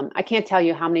 I can't tell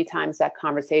you how many times that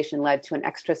conversation led to an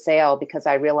extra sale because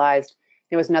I realized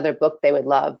there was another book they would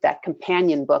love, that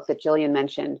companion book that Jillian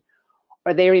mentioned,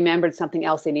 or they remembered something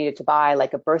else they needed to buy,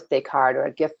 like a birthday card or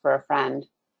a gift for a friend.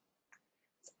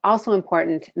 It's also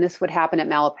important, and this would happen at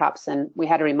Malaprops, and we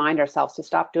had to remind ourselves to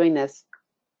stop doing this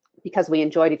because we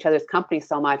enjoyed each other's company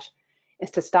so much,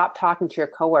 is to stop talking to your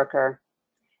coworker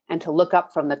and to look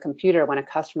up from the computer when a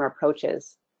customer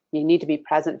approaches. You need to be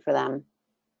present for them.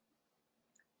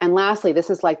 And lastly, this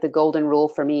is like the golden rule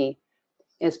for me,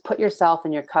 is put yourself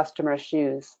in your customer's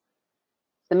shoes.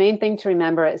 The main thing to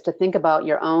remember is to think about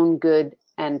your own good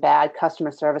and bad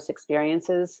customer service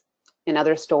experiences in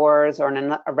other stores or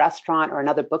in a restaurant or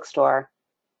another bookstore,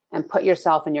 and put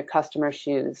yourself in your customer's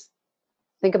shoes.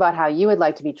 Think about how you would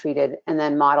like to be treated and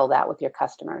then model that with your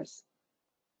customers.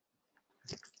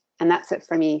 And that's it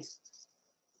for me.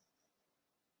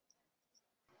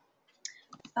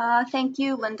 Thank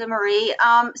you, Linda Marie.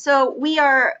 So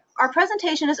our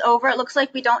presentation is over. It looks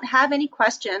like we don't have any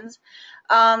questions.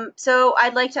 So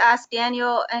I'd like to ask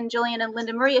Daniel and Jillian and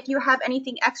Linda Marie if you have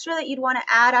anything extra that you'd want to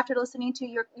add after listening to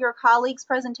your colleagues'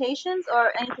 presentations,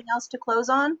 or anything else to close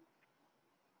on.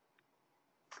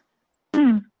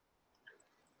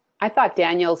 I thought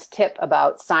Daniel's tip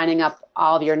about signing up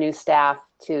all of your new staff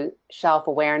to Shelf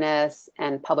Awareness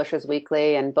and Publishers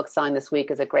Weekly and Bookselling This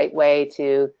Week is a great way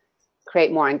to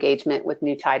create more engagement with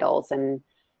new titles and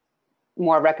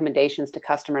more recommendations to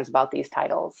customers about these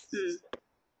titles.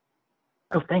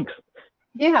 Oh, thanks.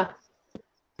 Yeah.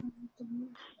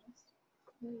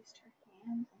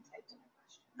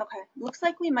 Okay, looks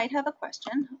like we might have a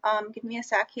question. Give me a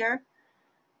sec here.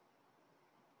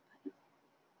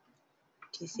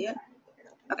 Do you see it?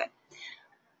 Okay.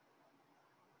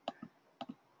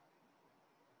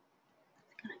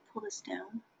 Can I pull this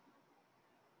down?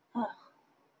 Oh.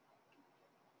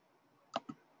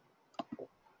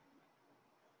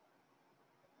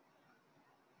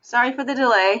 Sorry for the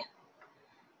delay.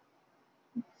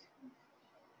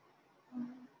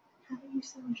 How do you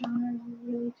sell genre you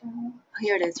really don't? Oh,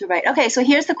 here it is. You're right. Okay, so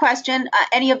here's the question.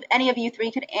 Any of you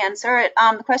three could answer it.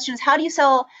 The question is, how do you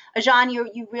sell a genre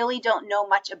you really don't know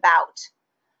much about?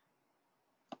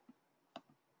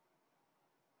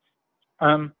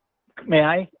 May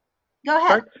I? Go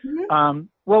ahead.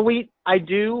 Well, I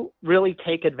do really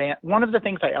take advantage. One of the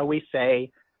things I always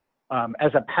say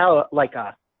as a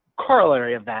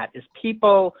corollary of that is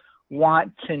people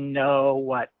want to know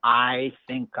what I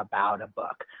think about a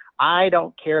book. I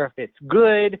don't care if it's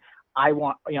good. I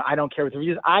don't care what the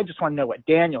reviews. I just want to know what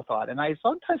Daniel thought. And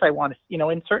sometimes I want to,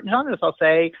 in certain genres, I'll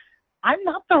say, I'm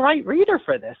not the right reader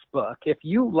for this book. If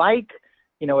you like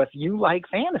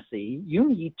fantasy, you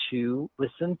need to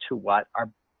listen to what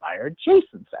our buyer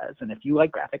Jason says. And if you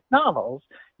like graphic novels,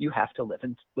 you have to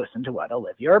listen to what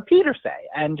Olivia or Peter say.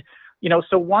 And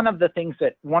so one of the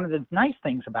nice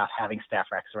things about having staff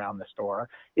recs around the store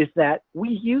is that we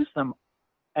use them,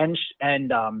 and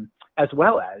as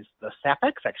well as the staff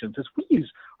rec sections, is we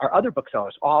use our other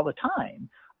booksellers all the time.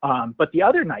 But the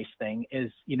other nice thing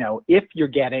is, if you're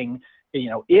getting,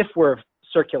 if we're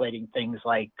circulating things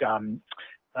like the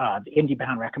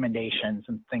IndieBound recommendations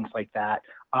and things like that,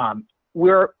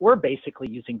 we're basically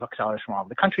using booksellers from all over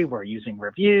the country. We're using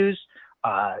reviews.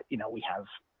 We have,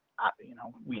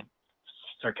 we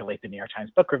circulate the New York Times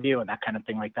Book Review and that kind of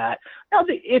thing like that. Now,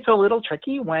 it's a little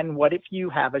tricky what if you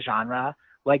have a genre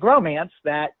like romance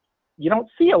that you don't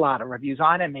see a lot of reviews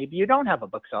on, and maybe you don't have a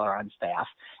bookseller on staff.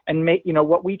 And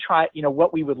what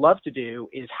we would love to do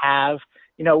is have,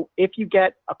 if you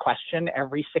get a question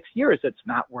every 6 years, it's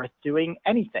not worth doing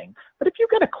anything. But if you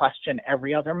get a question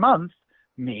every other month,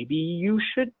 maybe you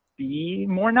should be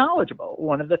more knowledgeable.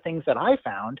 One of the things that I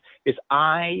found is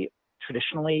I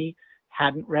traditionally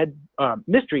hadn't read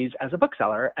mysteries as a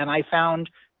bookseller, and I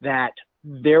found that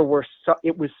it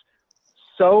was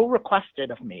so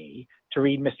requested of me to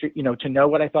read mystery, to know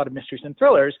what I thought of mysteries and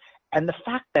thrillers. And the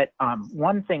fact that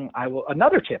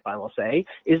another tip I will say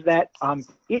is that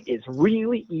it is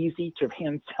really easy to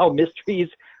hand sell mysteries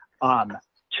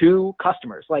to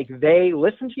customers. Like, they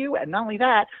listen to you, and not only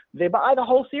that, they buy the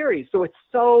whole series. So it's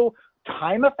so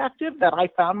time effective that I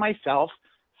found myself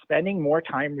spending more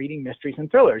time reading mysteries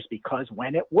and thrillers, because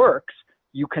when it works,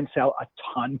 you can sell a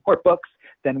ton more books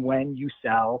than when you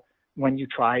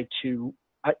try to,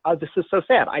 this is so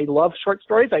sad. I love short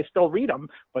stories. I still read them,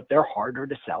 but they're harder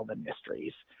to sell than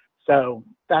mysteries. So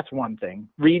that's one thing.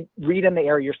 Read in the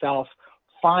area yourself.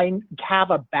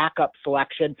 have a backup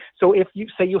selection. So if you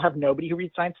say you have nobody who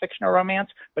reads science fiction or romance,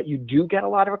 but you do get a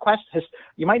lot of requests,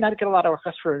 you might not get a lot of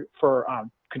requests for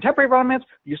contemporary romance.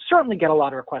 You certainly get a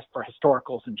lot of requests for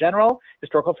historicals in general,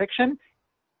 historical fiction.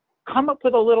 Come up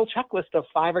with a little checklist of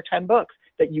 5 or 10 books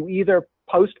that you either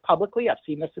post publicly, I've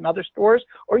seen this in other stores,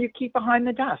 or you keep behind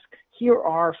the desk. Here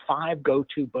are 5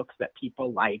 go-to books that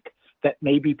people like that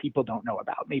maybe people don't know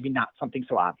about, maybe not something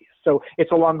so obvious. So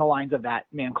it's along the lines of that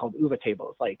Man Called Uwe table.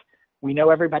 It's like, we know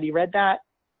everybody read that.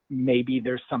 Maybe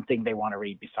there's something they want to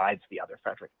read besides the other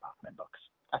Frederick Bachman books.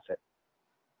 That's it.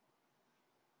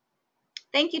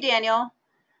 Thank you, Daniel.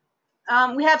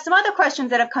 We have some other questions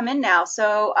that have come in now.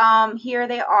 So here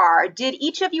they are. Did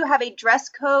each of you have a dress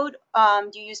code?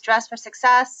 Do you use Dress for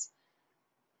Success?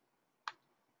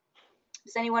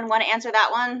 Does anyone want to answer that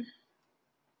one?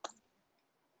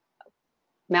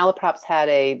 Malaprops had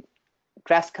a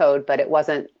dress code, but it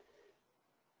wasn't,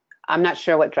 I'm not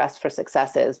sure what Dress for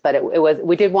Success is, but it was,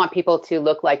 we did want people to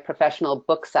look like professional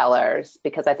booksellers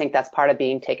because I think that's part of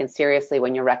being taken seriously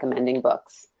when you're recommending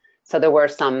books. So there were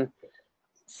some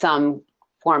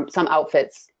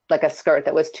outfits, like a skirt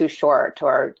that was too short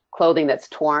or clothing that's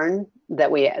torn,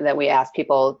 that we asked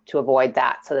people to avoid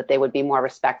that so that they would be more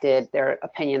respected, their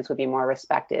opinions would be more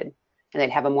respected, and they'd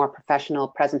have a more professional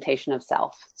presentation of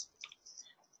self.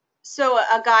 So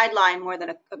a guideline more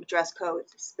than a dress code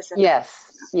specific.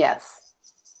 Yes, yes.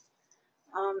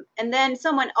 And then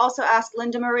someone also asked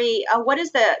Linda Marie, what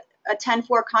is a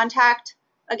 10-4 contact?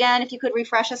 Again, if you could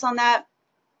refresh us on that,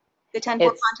 the 10-4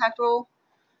 contact rule.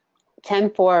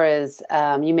 10-4 is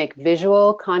you make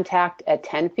visual contact at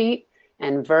 10 feet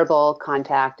and verbal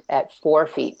contact at 4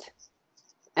 feet.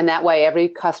 And that way, every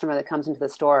customer that comes into the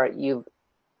store, you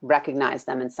recognize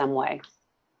them in some way.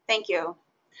 Thank you.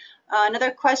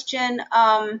 Another question,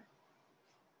 how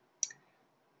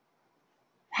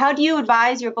do you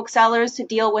advise your booksellers to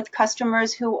deal with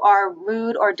customers who are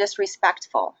rude or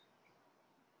disrespectful?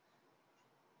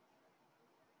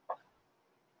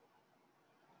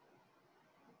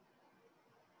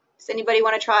 Does anybody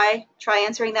want to try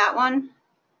answering that one?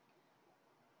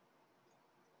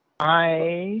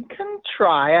 I can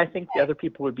try. I think the other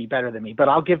people would be better than me, but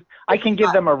I can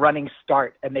give them a running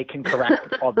start and they can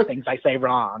correct all the things I say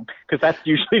wrong, because that's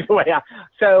usually the way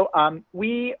so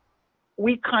we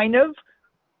kind of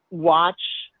watch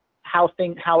how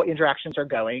interactions are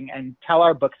going and tell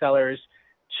our booksellers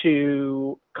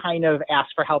to kind of ask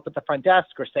for help at the front desk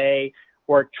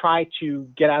or try to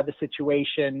get out of the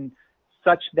situation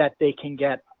such that they can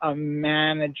get a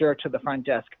manager to the front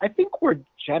desk. I think we're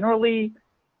generally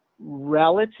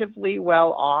relatively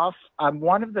well off.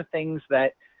 One of the things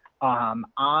that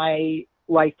I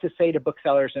like to say to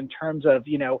booksellers in terms of,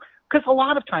 because a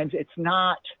lot of times it's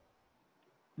not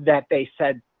that they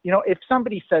said, if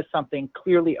somebody says something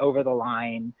clearly over the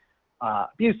line,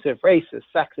 abusive, racist,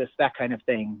 sexist, that kind of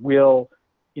thing, we will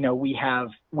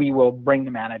bring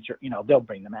the manager, they'll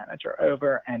bring the manager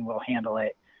over and we'll handle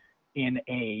it in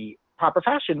a proper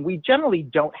fashion. We generally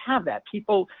don't have that.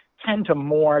 People tend to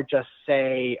more just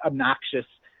say obnoxious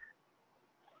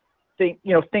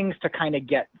things to kind of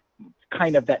get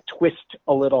that twist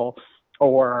a little,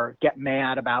 or get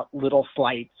mad about little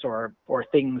slights or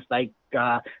things like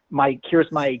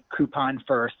here's my coupon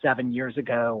for 7 years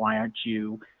ago, why aren't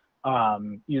you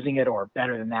using it? Or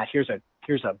better than that, here's a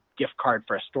gift card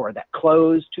for a store that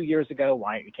closed 2 years ago,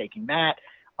 why aren't you taking that?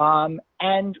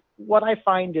 And what I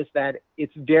find is that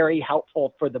it's very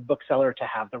helpful for the bookseller to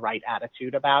have the right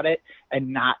attitude about it and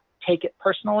not take it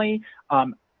personally.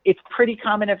 It's pretty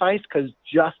common advice because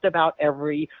just about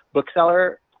every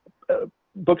bookseller,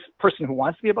 person who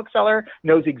wants to be a bookseller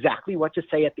knows exactly what to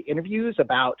say at the interviews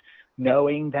about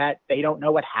knowing that they don't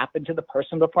know what happened to the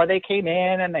person before they came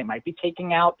in and they might be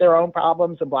taking out their own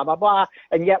problems and blah, blah, blah.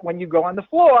 And yet when you go on the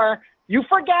floor, you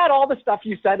forget all the stuff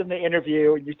you said in the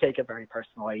interview and you take it very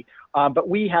personally. But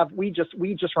we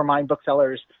just remind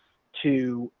booksellers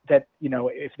that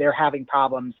if they're having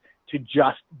problems, to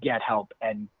just get help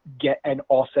and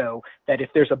also that if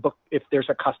there's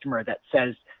a customer that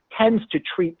tends to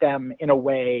treat them in a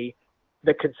way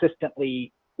that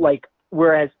consistently,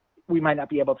 whereas we might not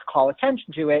be able to call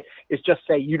attention to it, is just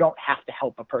say you don't have to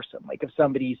help a person. Like if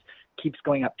somebody keeps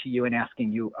going up to you and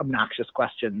asking you obnoxious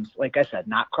questions, like I said,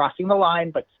 not crossing the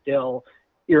line, but still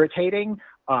irritating,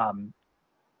 in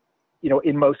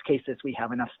most cases we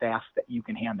have enough staff that you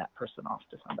can hand that person off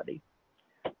to somebody.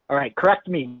 All right, correct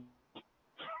me.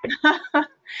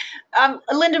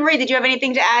 Linda Marie, did you have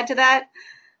anything to add to that?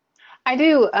 I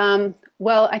do.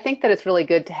 Well, I think that it's really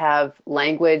good to have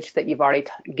language that you've already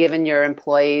given your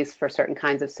employees for certain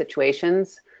kinds of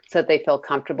situations so that they feel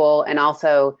comfortable. And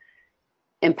also,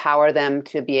 empower them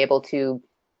to be able to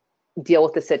deal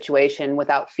with the situation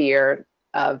without fear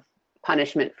of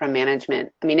punishment from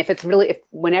management. I mean, if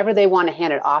whenever they want to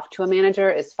hand it off to a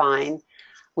manager is fine.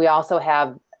 We also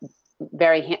have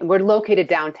we're located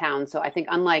downtown. So I think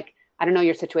unlike, I don't know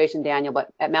your situation, Daniel, but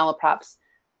at Malaprops,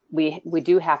 we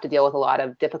do have to deal with a lot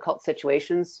of difficult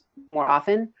situations more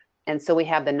often. And so we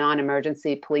have the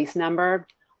non-emergency police number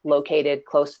located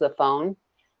close to the phone.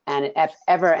 And if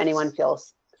ever anyone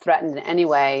feels threatened in any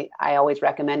way, I always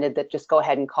recommended that just go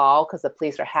ahead and call, because the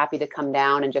police are happy to come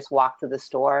down and just walk through the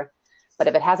store. But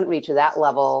if it hasn't reached that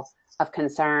level of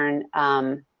concern,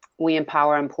 we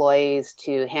empower employees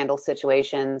to handle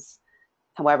situations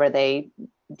however they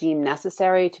deem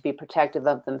necessary to be protective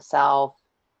of themselves.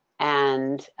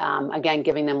 And again,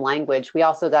 giving them language. We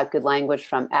also got good language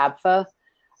from ABFA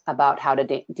about how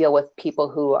to deal with people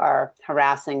who are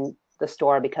harassing the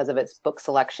store because of its book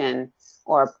selection,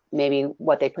 or maybe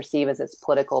what they perceive as its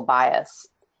political bias.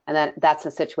 And that's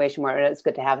a situation where it's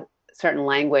good to have certain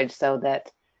language so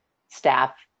that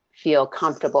staff feel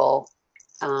comfortable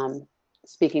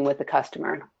speaking with the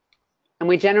customer. And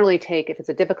we generally take, if it's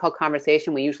a difficult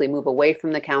conversation, we usually move away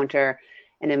from the counter.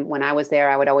 And then when I was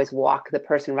there, I would always walk the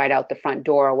person right out the front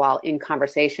door while in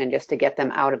conversation, just to get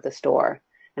them out of the store.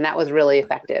 And that was really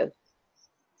effective.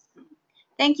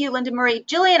 Thank you, Linda Marie.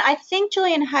 Jillian, I think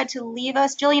Jillian had to leave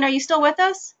us. Jillian, are you still with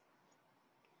us?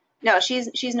 No,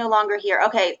 she's no longer here.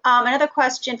 Okay, another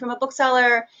question from a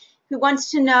bookseller who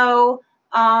wants to know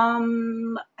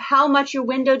how much your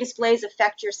window displays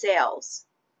affect your sales.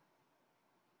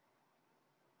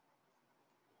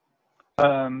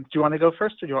 Do you want to go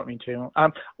first, or do you want me to?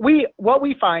 What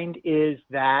we find is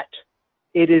that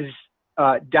it is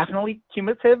definitely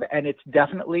cumulative, and it's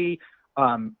definitely,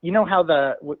 you know how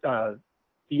the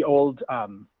old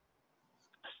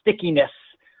stickiness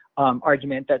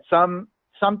argument that some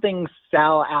things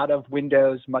sell out of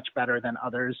windows much better than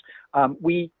others.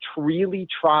 We really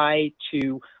try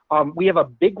to, we have a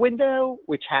big window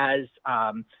which has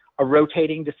a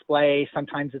rotating display.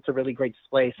 Sometimes it's a really great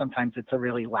display. Sometimes it's a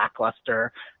really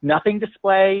lackluster nothing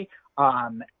display,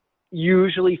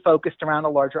 usually focused around a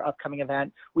larger upcoming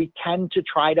event. We tend to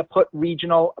try to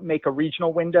make a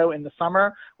regional window in the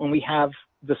summer when we have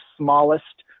the smallest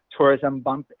tourism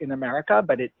bump in America,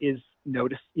 but it is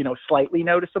slightly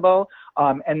noticeable.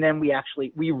 And then we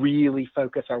really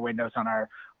focus our windows on our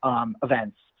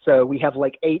events. So we have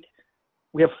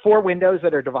we have 4 windows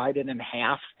that are divided in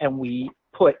half, and we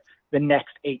put the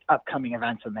next 8 upcoming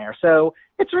events in there. So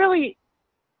it's hard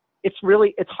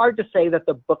to say that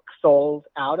the book sold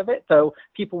out of it. So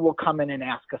people will come in and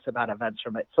ask us about events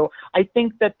from it. So I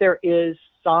think that there is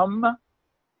some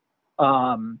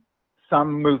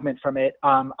movement from it.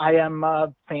 I am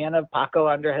a fan of Paco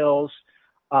Underhill's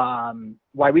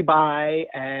Why We Buy,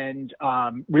 and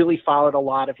really followed a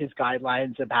lot of his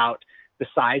guidelines about the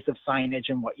size of signage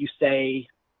and what you say.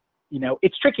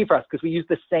 It's tricky for us because we use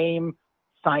the same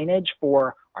signage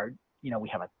for our, we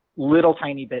have a little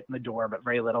tiny bit in the door, but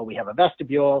very little. We have a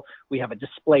vestibule, we have a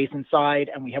displays inside,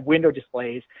 and we have window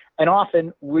displays. And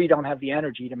often we don't have the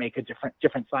energy to make a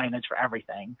different signage for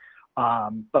everything.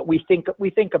 But we think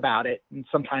about it, and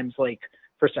sometimes, like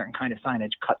for a certain kind of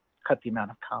signage, cut the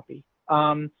amount of copy.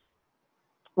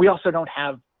 We also don't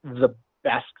have the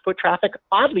best foot traffic.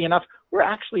 Oddly enough, we're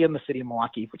actually in the city of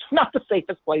Milwaukee, which is not the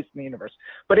safest place in the universe,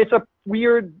 but it's a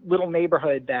weird little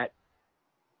neighborhood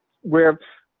where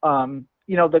the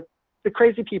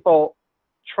crazy people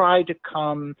try to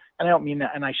come, and I don't mean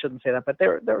that, and I shouldn't say that, but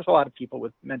there was a lot of people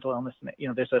with mental illness, and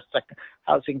there's a second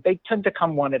housing. They tend to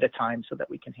come one at a time so that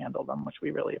we can handle them, which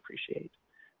we really appreciate.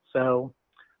 So,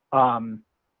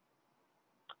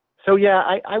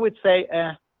 yeah, I would say,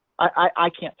 I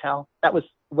can't tell. That was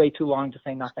way too long to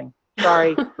say nothing.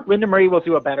 Sorry. Linda Marie will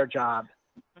do a better job.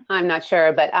 I'm not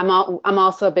sure, but I'm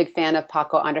also a big fan of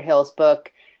Paco Underhill's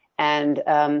book. And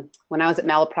when I was at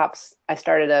Malaprops, I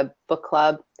started a book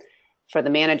club for the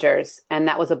managers, and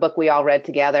that was a book we all read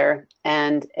together.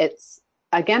 And it's,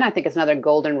 again, I think it's another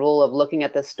golden rule of looking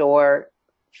at the store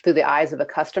through the eyes of a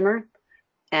customer.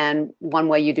 And one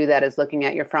way you do that is looking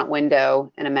at your front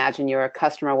window and imagine you're a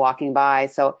customer walking by.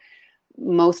 So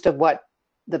most of what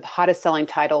the hottest selling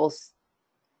titles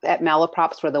at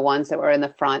Malaprops were the ones that were in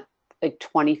the front, like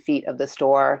 20 feet of the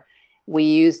store. We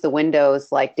use the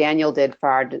windows like Daniel did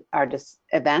for our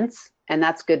events, and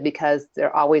that's good because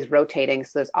they're always rotating,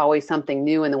 so there's always something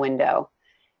new in the window.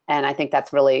 And I think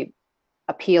that's really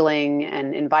appealing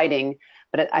and inviting,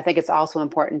 but I think it's also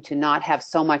important to not have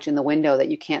so much in the window that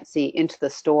you can't see into the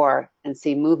store and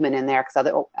see movement in there,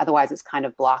 because otherwise it's kind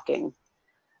of blocking.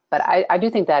 But I do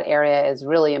think that area is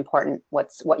really important,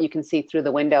 what you can see through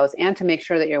the windows, and to make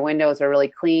sure that your windows are really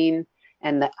clean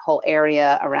and the whole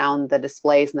area around the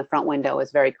displays in the front window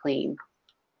is very clean.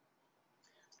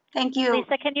 Thank you.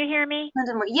 Lisa, can you hear me?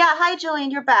 Yeah, hi, Jillian,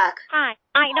 you're back. Hi.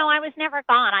 I know I was never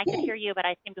gone. I could hear you, but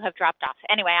I seem to have dropped off.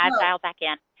 Anyway, I've dialed back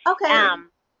in. Okay.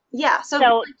 Yeah.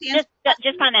 So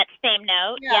just on that same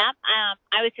note, Yeah.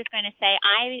 I was just going to say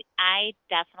I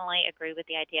definitely agree with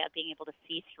the idea of being able to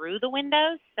see through the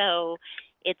windows. So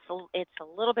it's a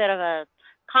little bit of a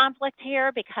conflict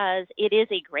here because it is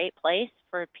a great place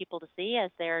for people to see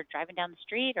as they're driving down the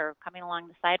street or coming along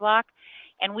the sidewalk,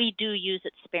 and we do use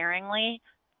it sparingly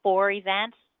for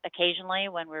events. Occasionally,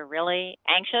 when we're really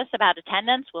anxious about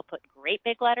attendance, we'll put great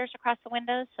big letters across the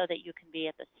windows so that you can be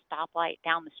at the stoplight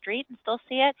down the street and still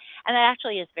see it. And that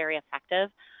actually is very effective.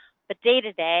 But day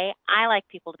to day, I like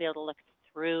people to be able to look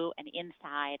through and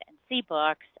inside and see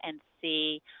books and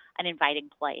see an inviting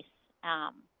place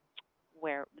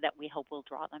that we hope will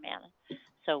draw them in.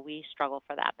 So we struggle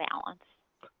for that balance.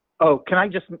 Oh, can I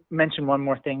just mention one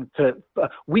more thing?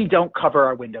 We don't cover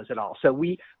our windows at all. So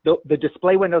the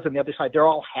display windows on the other side, they're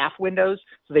all half windows,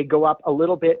 so they go up a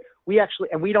little bit. We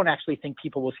don't actually think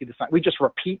people will see the sign.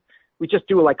 We just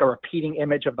do like a repeating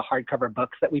image of the hardcover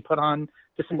books that we put on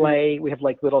display. Mm-hmm. We have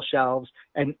like little shelves,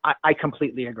 and I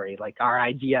completely agree. Like our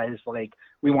idea is like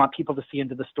we want people to see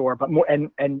into the store, but more and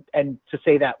to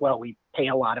say that, well, we pay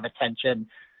a lot of attention.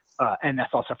 And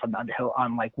that's also from the Underhill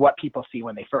on like what people see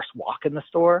when they first walk in the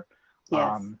store.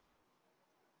 Yes.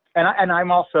 And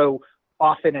I'm also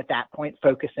often at that point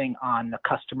focusing on the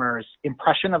customer's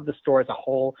impression of the store as a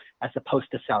whole, as opposed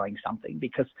to selling something,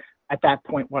 because at that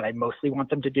point, what I mostly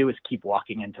want them to do is keep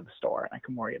walking into the store, and I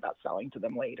can worry about selling to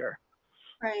them later.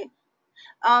 Right.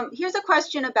 Here's a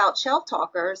question about shelf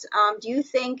talkers. Do you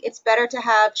think it's better to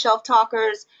have shelf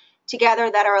talkers together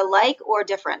that are alike or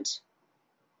different?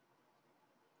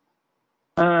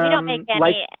 We don't make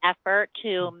any effort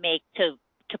to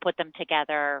put them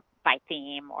together by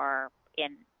theme or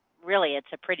really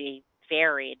it's a pretty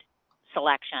varied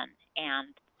selection,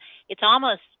 and it's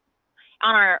almost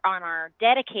on our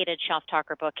dedicated shelf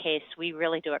talker bookcase, we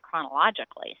really do it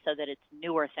chronologically so that it's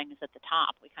newer things at the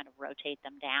top. We kind of rotate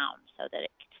them down so that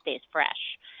it stays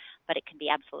fresh, but it can be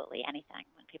absolutely anything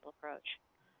when people approach.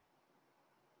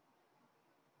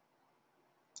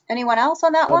 Anyone else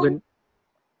on that one?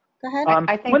 Go ahead.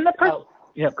 I think Linda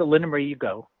Marie, you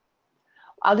go.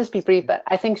 I'll just be brief, but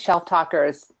I think shelf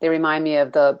talkers, they remind me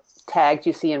of the tags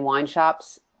you see in wine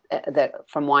shops that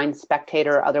from Wine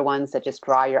Spectator or other ones that just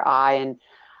draw your eye. And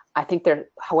I think they're,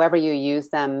 however you use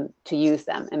them, to use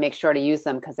them and make sure to use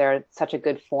them because they're such a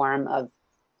good form of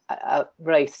a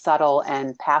really subtle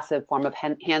and passive form of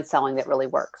hand selling that really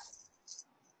works.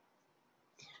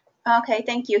 Okay,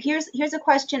 thank you. Here's a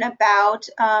question about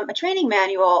a training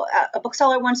manual. A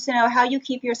bookseller wants to know how you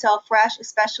keep yourself fresh,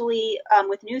 especially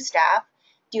with new staff.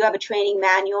 Do you have a training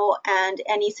manual, and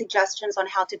any suggestions on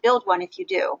how to build one if you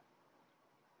do?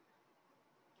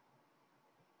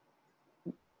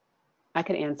 I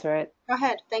can answer it. Go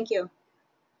ahead. Thank you.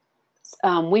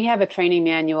 We have a training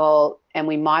manual, and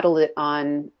we modeled it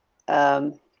on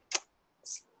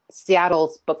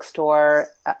Seattle's bookstore,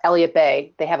 Elliott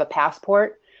Bay. They have a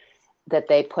passport that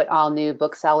they put all new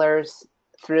booksellers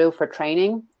through for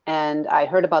training. And I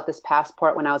heard about this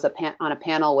passport when I was on a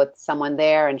panel with someone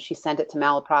there, and she sent it to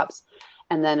Malaprops.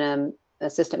 And then an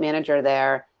assistant manager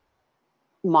there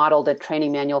modeled a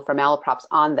training manual for Malaprops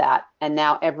on that. And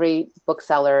now every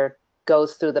bookseller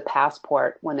goes through the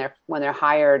passport when they're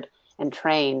hired and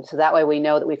trained. So that way we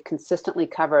know that we've consistently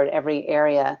covered every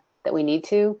area that we need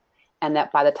to, and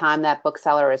that by the time that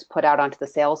bookseller is put out onto the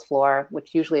sales floor,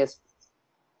 which usually is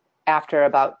after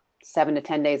about 7 to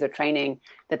 10 days of training,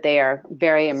 that they are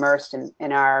very immersed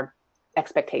in our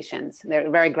expectations. They're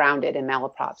very grounded in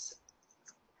Malaprops.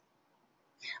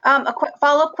 A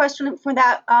follow-up question for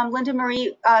that, Linda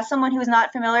Marie, someone who is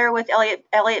not familiar with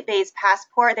Elliott Bay's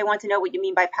passport, they want to know what you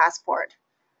mean by passport.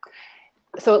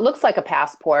 So it looks like a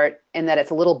passport in that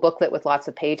it's a little booklet with lots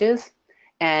of pages,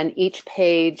 and each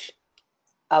page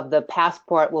of the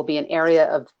passport will be an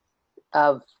area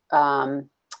of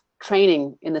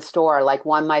training in the store. Like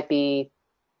one might be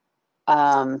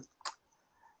answering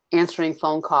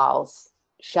phone calls,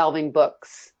 shelving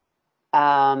books,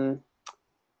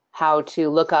 how to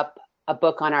look up a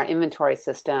book on our inventory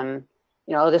system.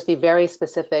 You know, it'll just be very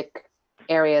specific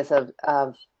areas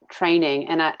of training.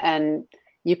 And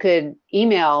you could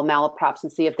email Malaprops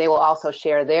and see if they will also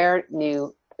share their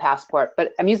new passport.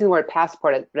 But I'm using the word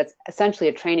passport, but it's essentially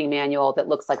a training manual that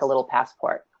looks like a little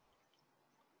passport.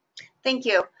 Thank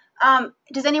you.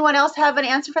 Does anyone else have an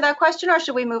answer for that question, or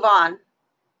should we move on?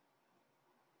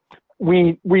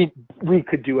 we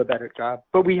could do a better job,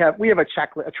 but we have a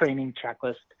training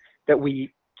checklist that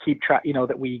we keep track,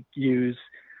 that we use,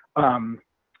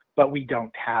 but we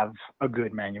don't have a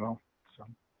good manual. So.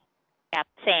 Yeah,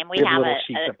 same. We have a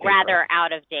rather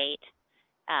out of date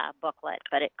booklet,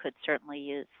 but it could certainly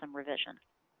use some revision.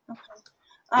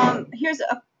 Okay. Here's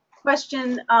a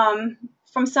question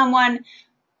from someone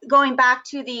going back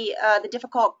to the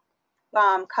difficult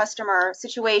customer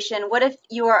situation. What if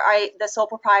you are the sole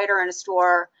proprietor in a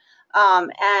store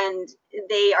and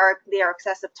they are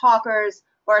excessive talkers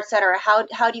or et cetera?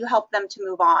 How do you help them to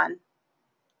move on?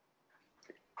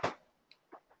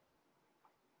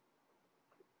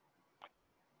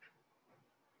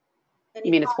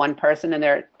 You mean it's one person and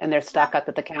they're stuck up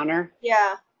at the counter?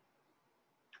 Yeah.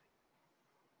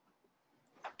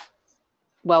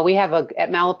 Well, we have at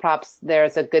Malaprops,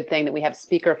 there's a good thing that we have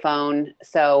speakerphone.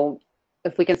 So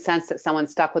if we can sense that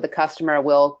someone's stuck with a customer,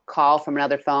 we'll call from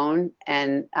another phone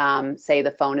and say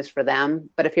the phone is for them.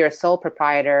 But if you're a sole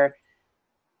proprietor,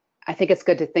 I think it's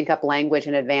good to think up language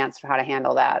in advance for how to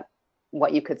handle that.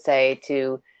 What you could say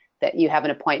to that you have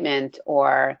an appointment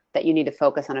or that you need to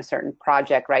focus on a certain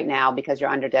project right now because you're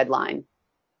under deadline.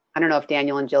 I don't know if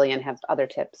Daniel and Jillian have other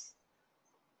tips.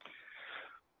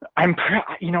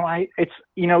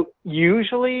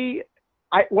 Usually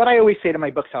what I always say to my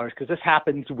booksellers, because this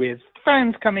happens with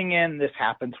friends coming in, this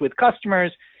happens with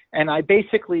customers, and I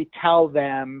basically tell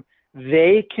them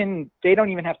they don't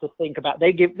even have to think about,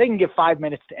 they can give 5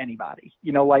 minutes to anybody,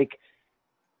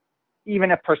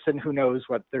 even a person who knows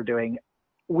what they're doing,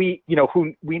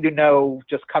 who we know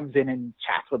just comes in and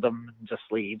chats with them and just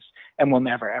leaves and will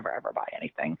never, ever, ever buy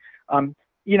anything.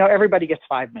 Everybody gets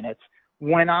 5 minutes.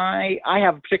 When I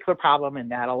have a particular problem in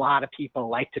that a lot of people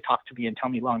like to talk to me and tell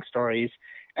me long stories,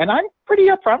 and I'm pretty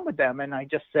upfront with them, and I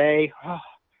just say, oh,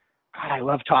 God, I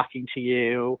love talking to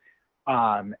you.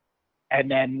 And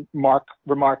then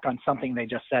remark on something they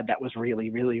just said that was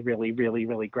really, really, really, really,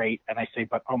 really great. And I say,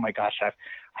 but oh my gosh, I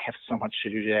have so much to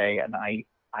do today, and I'm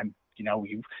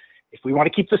if we want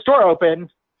to keep the store open,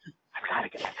 I've got to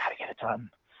get it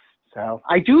done. So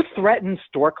I do threaten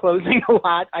store closing a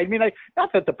lot. I mean,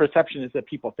 not that the perception is that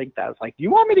people think that. It's like,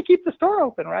 you want me to keep the store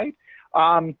open, right?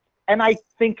 And I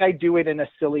think I do it in a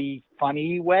silly,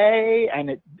 funny way,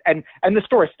 and the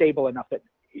store is stable enough that,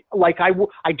 like,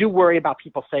 I do worry about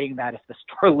people saying that if the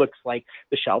store looks like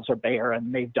the shelves are bare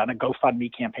and they've done a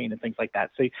GoFundMe campaign and things like that.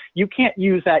 So you can't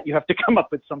use that. You have to come up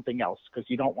with something else because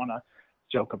you don't want to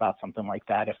joke about something like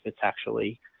that if it's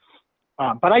actually.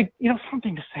 But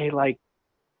something to say, like,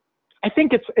 I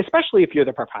think it's, especially if you're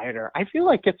the proprietor, I feel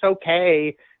like it's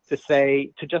okay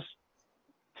to just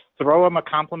throw them a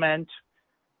compliment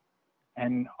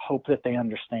and hope that they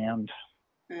understand.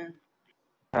 Mm.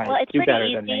 Right. Well, it's do pretty better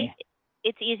easy. Than me.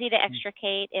 It's easy to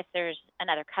extricate if there's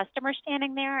another customer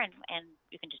standing there and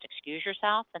you can just excuse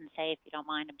yourself and say, if you don't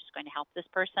mind, I'm just going to help this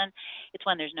person. It's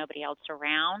when there's nobody else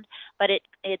around. But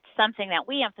it's something that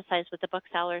we emphasize with the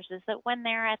booksellers is that when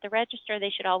they're at the register, they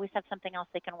should always have something else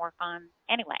they can work on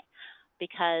anyway,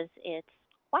 because it's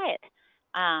quiet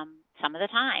some of the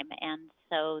time. And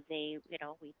so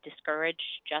we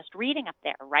discourage just reading up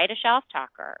there. Write a shelf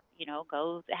talker,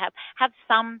 go have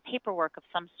some paperwork of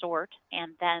some sort,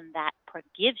 and then that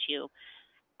gives you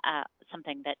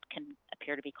something that can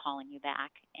appear to be calling you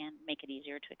back and make it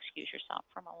easier to excuse yourself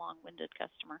from a long-winded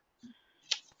customer.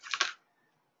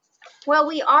 Well,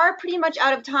 we are pretty much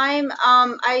out of time.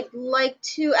 I'd like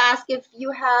to ask if the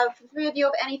three of you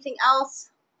have anything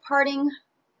else, parting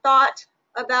thought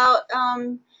about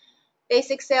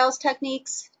basic sales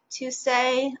techniques to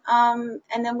say, and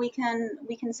then we can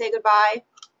say goodbye.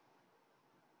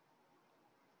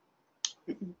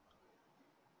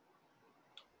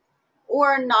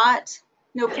 Or not.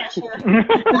 No pressure. You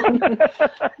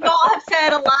all have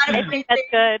said a lot of great things.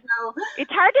 That's good. So.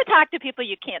 It's hard to talk to people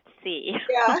you can't see.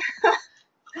 Yeah.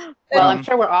 Well, I'm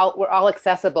sure we're all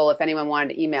accessible if anyone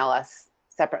wanted to email us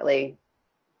separately.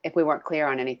 If we weren't clear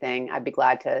on anything, I'd be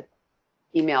glad to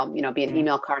email, be an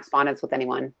email correspondence with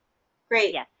anyone.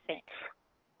 Great. Yes. Thanks.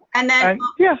 And then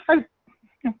Yeah.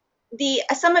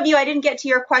 Some of you, I didn't get to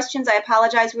your questions. I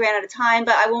apologize. We ran out of time,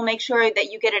 but I will make sure that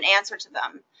you get an answer to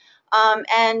them.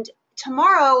 And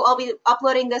tomorrow I'll be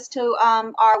uploading this to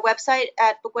our website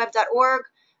at bookweb.org.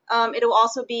 It'll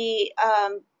also be,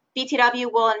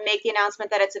 BTW will make the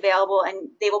announcement that it's available, and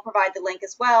they will provide the link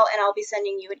as well. And I'll be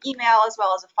sending you an email as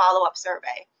well as a follow-up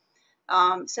survey.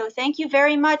 So thank you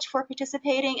very much for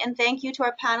participating, and thank you to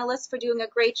our panelists for doing a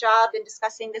great job in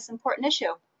discussing this important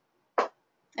issue.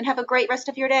 And have a great rest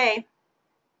of your day.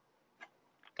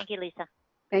 Thank you, Lisa.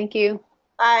 Thank you.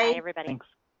 Bye. Bye, everybody. Thanks.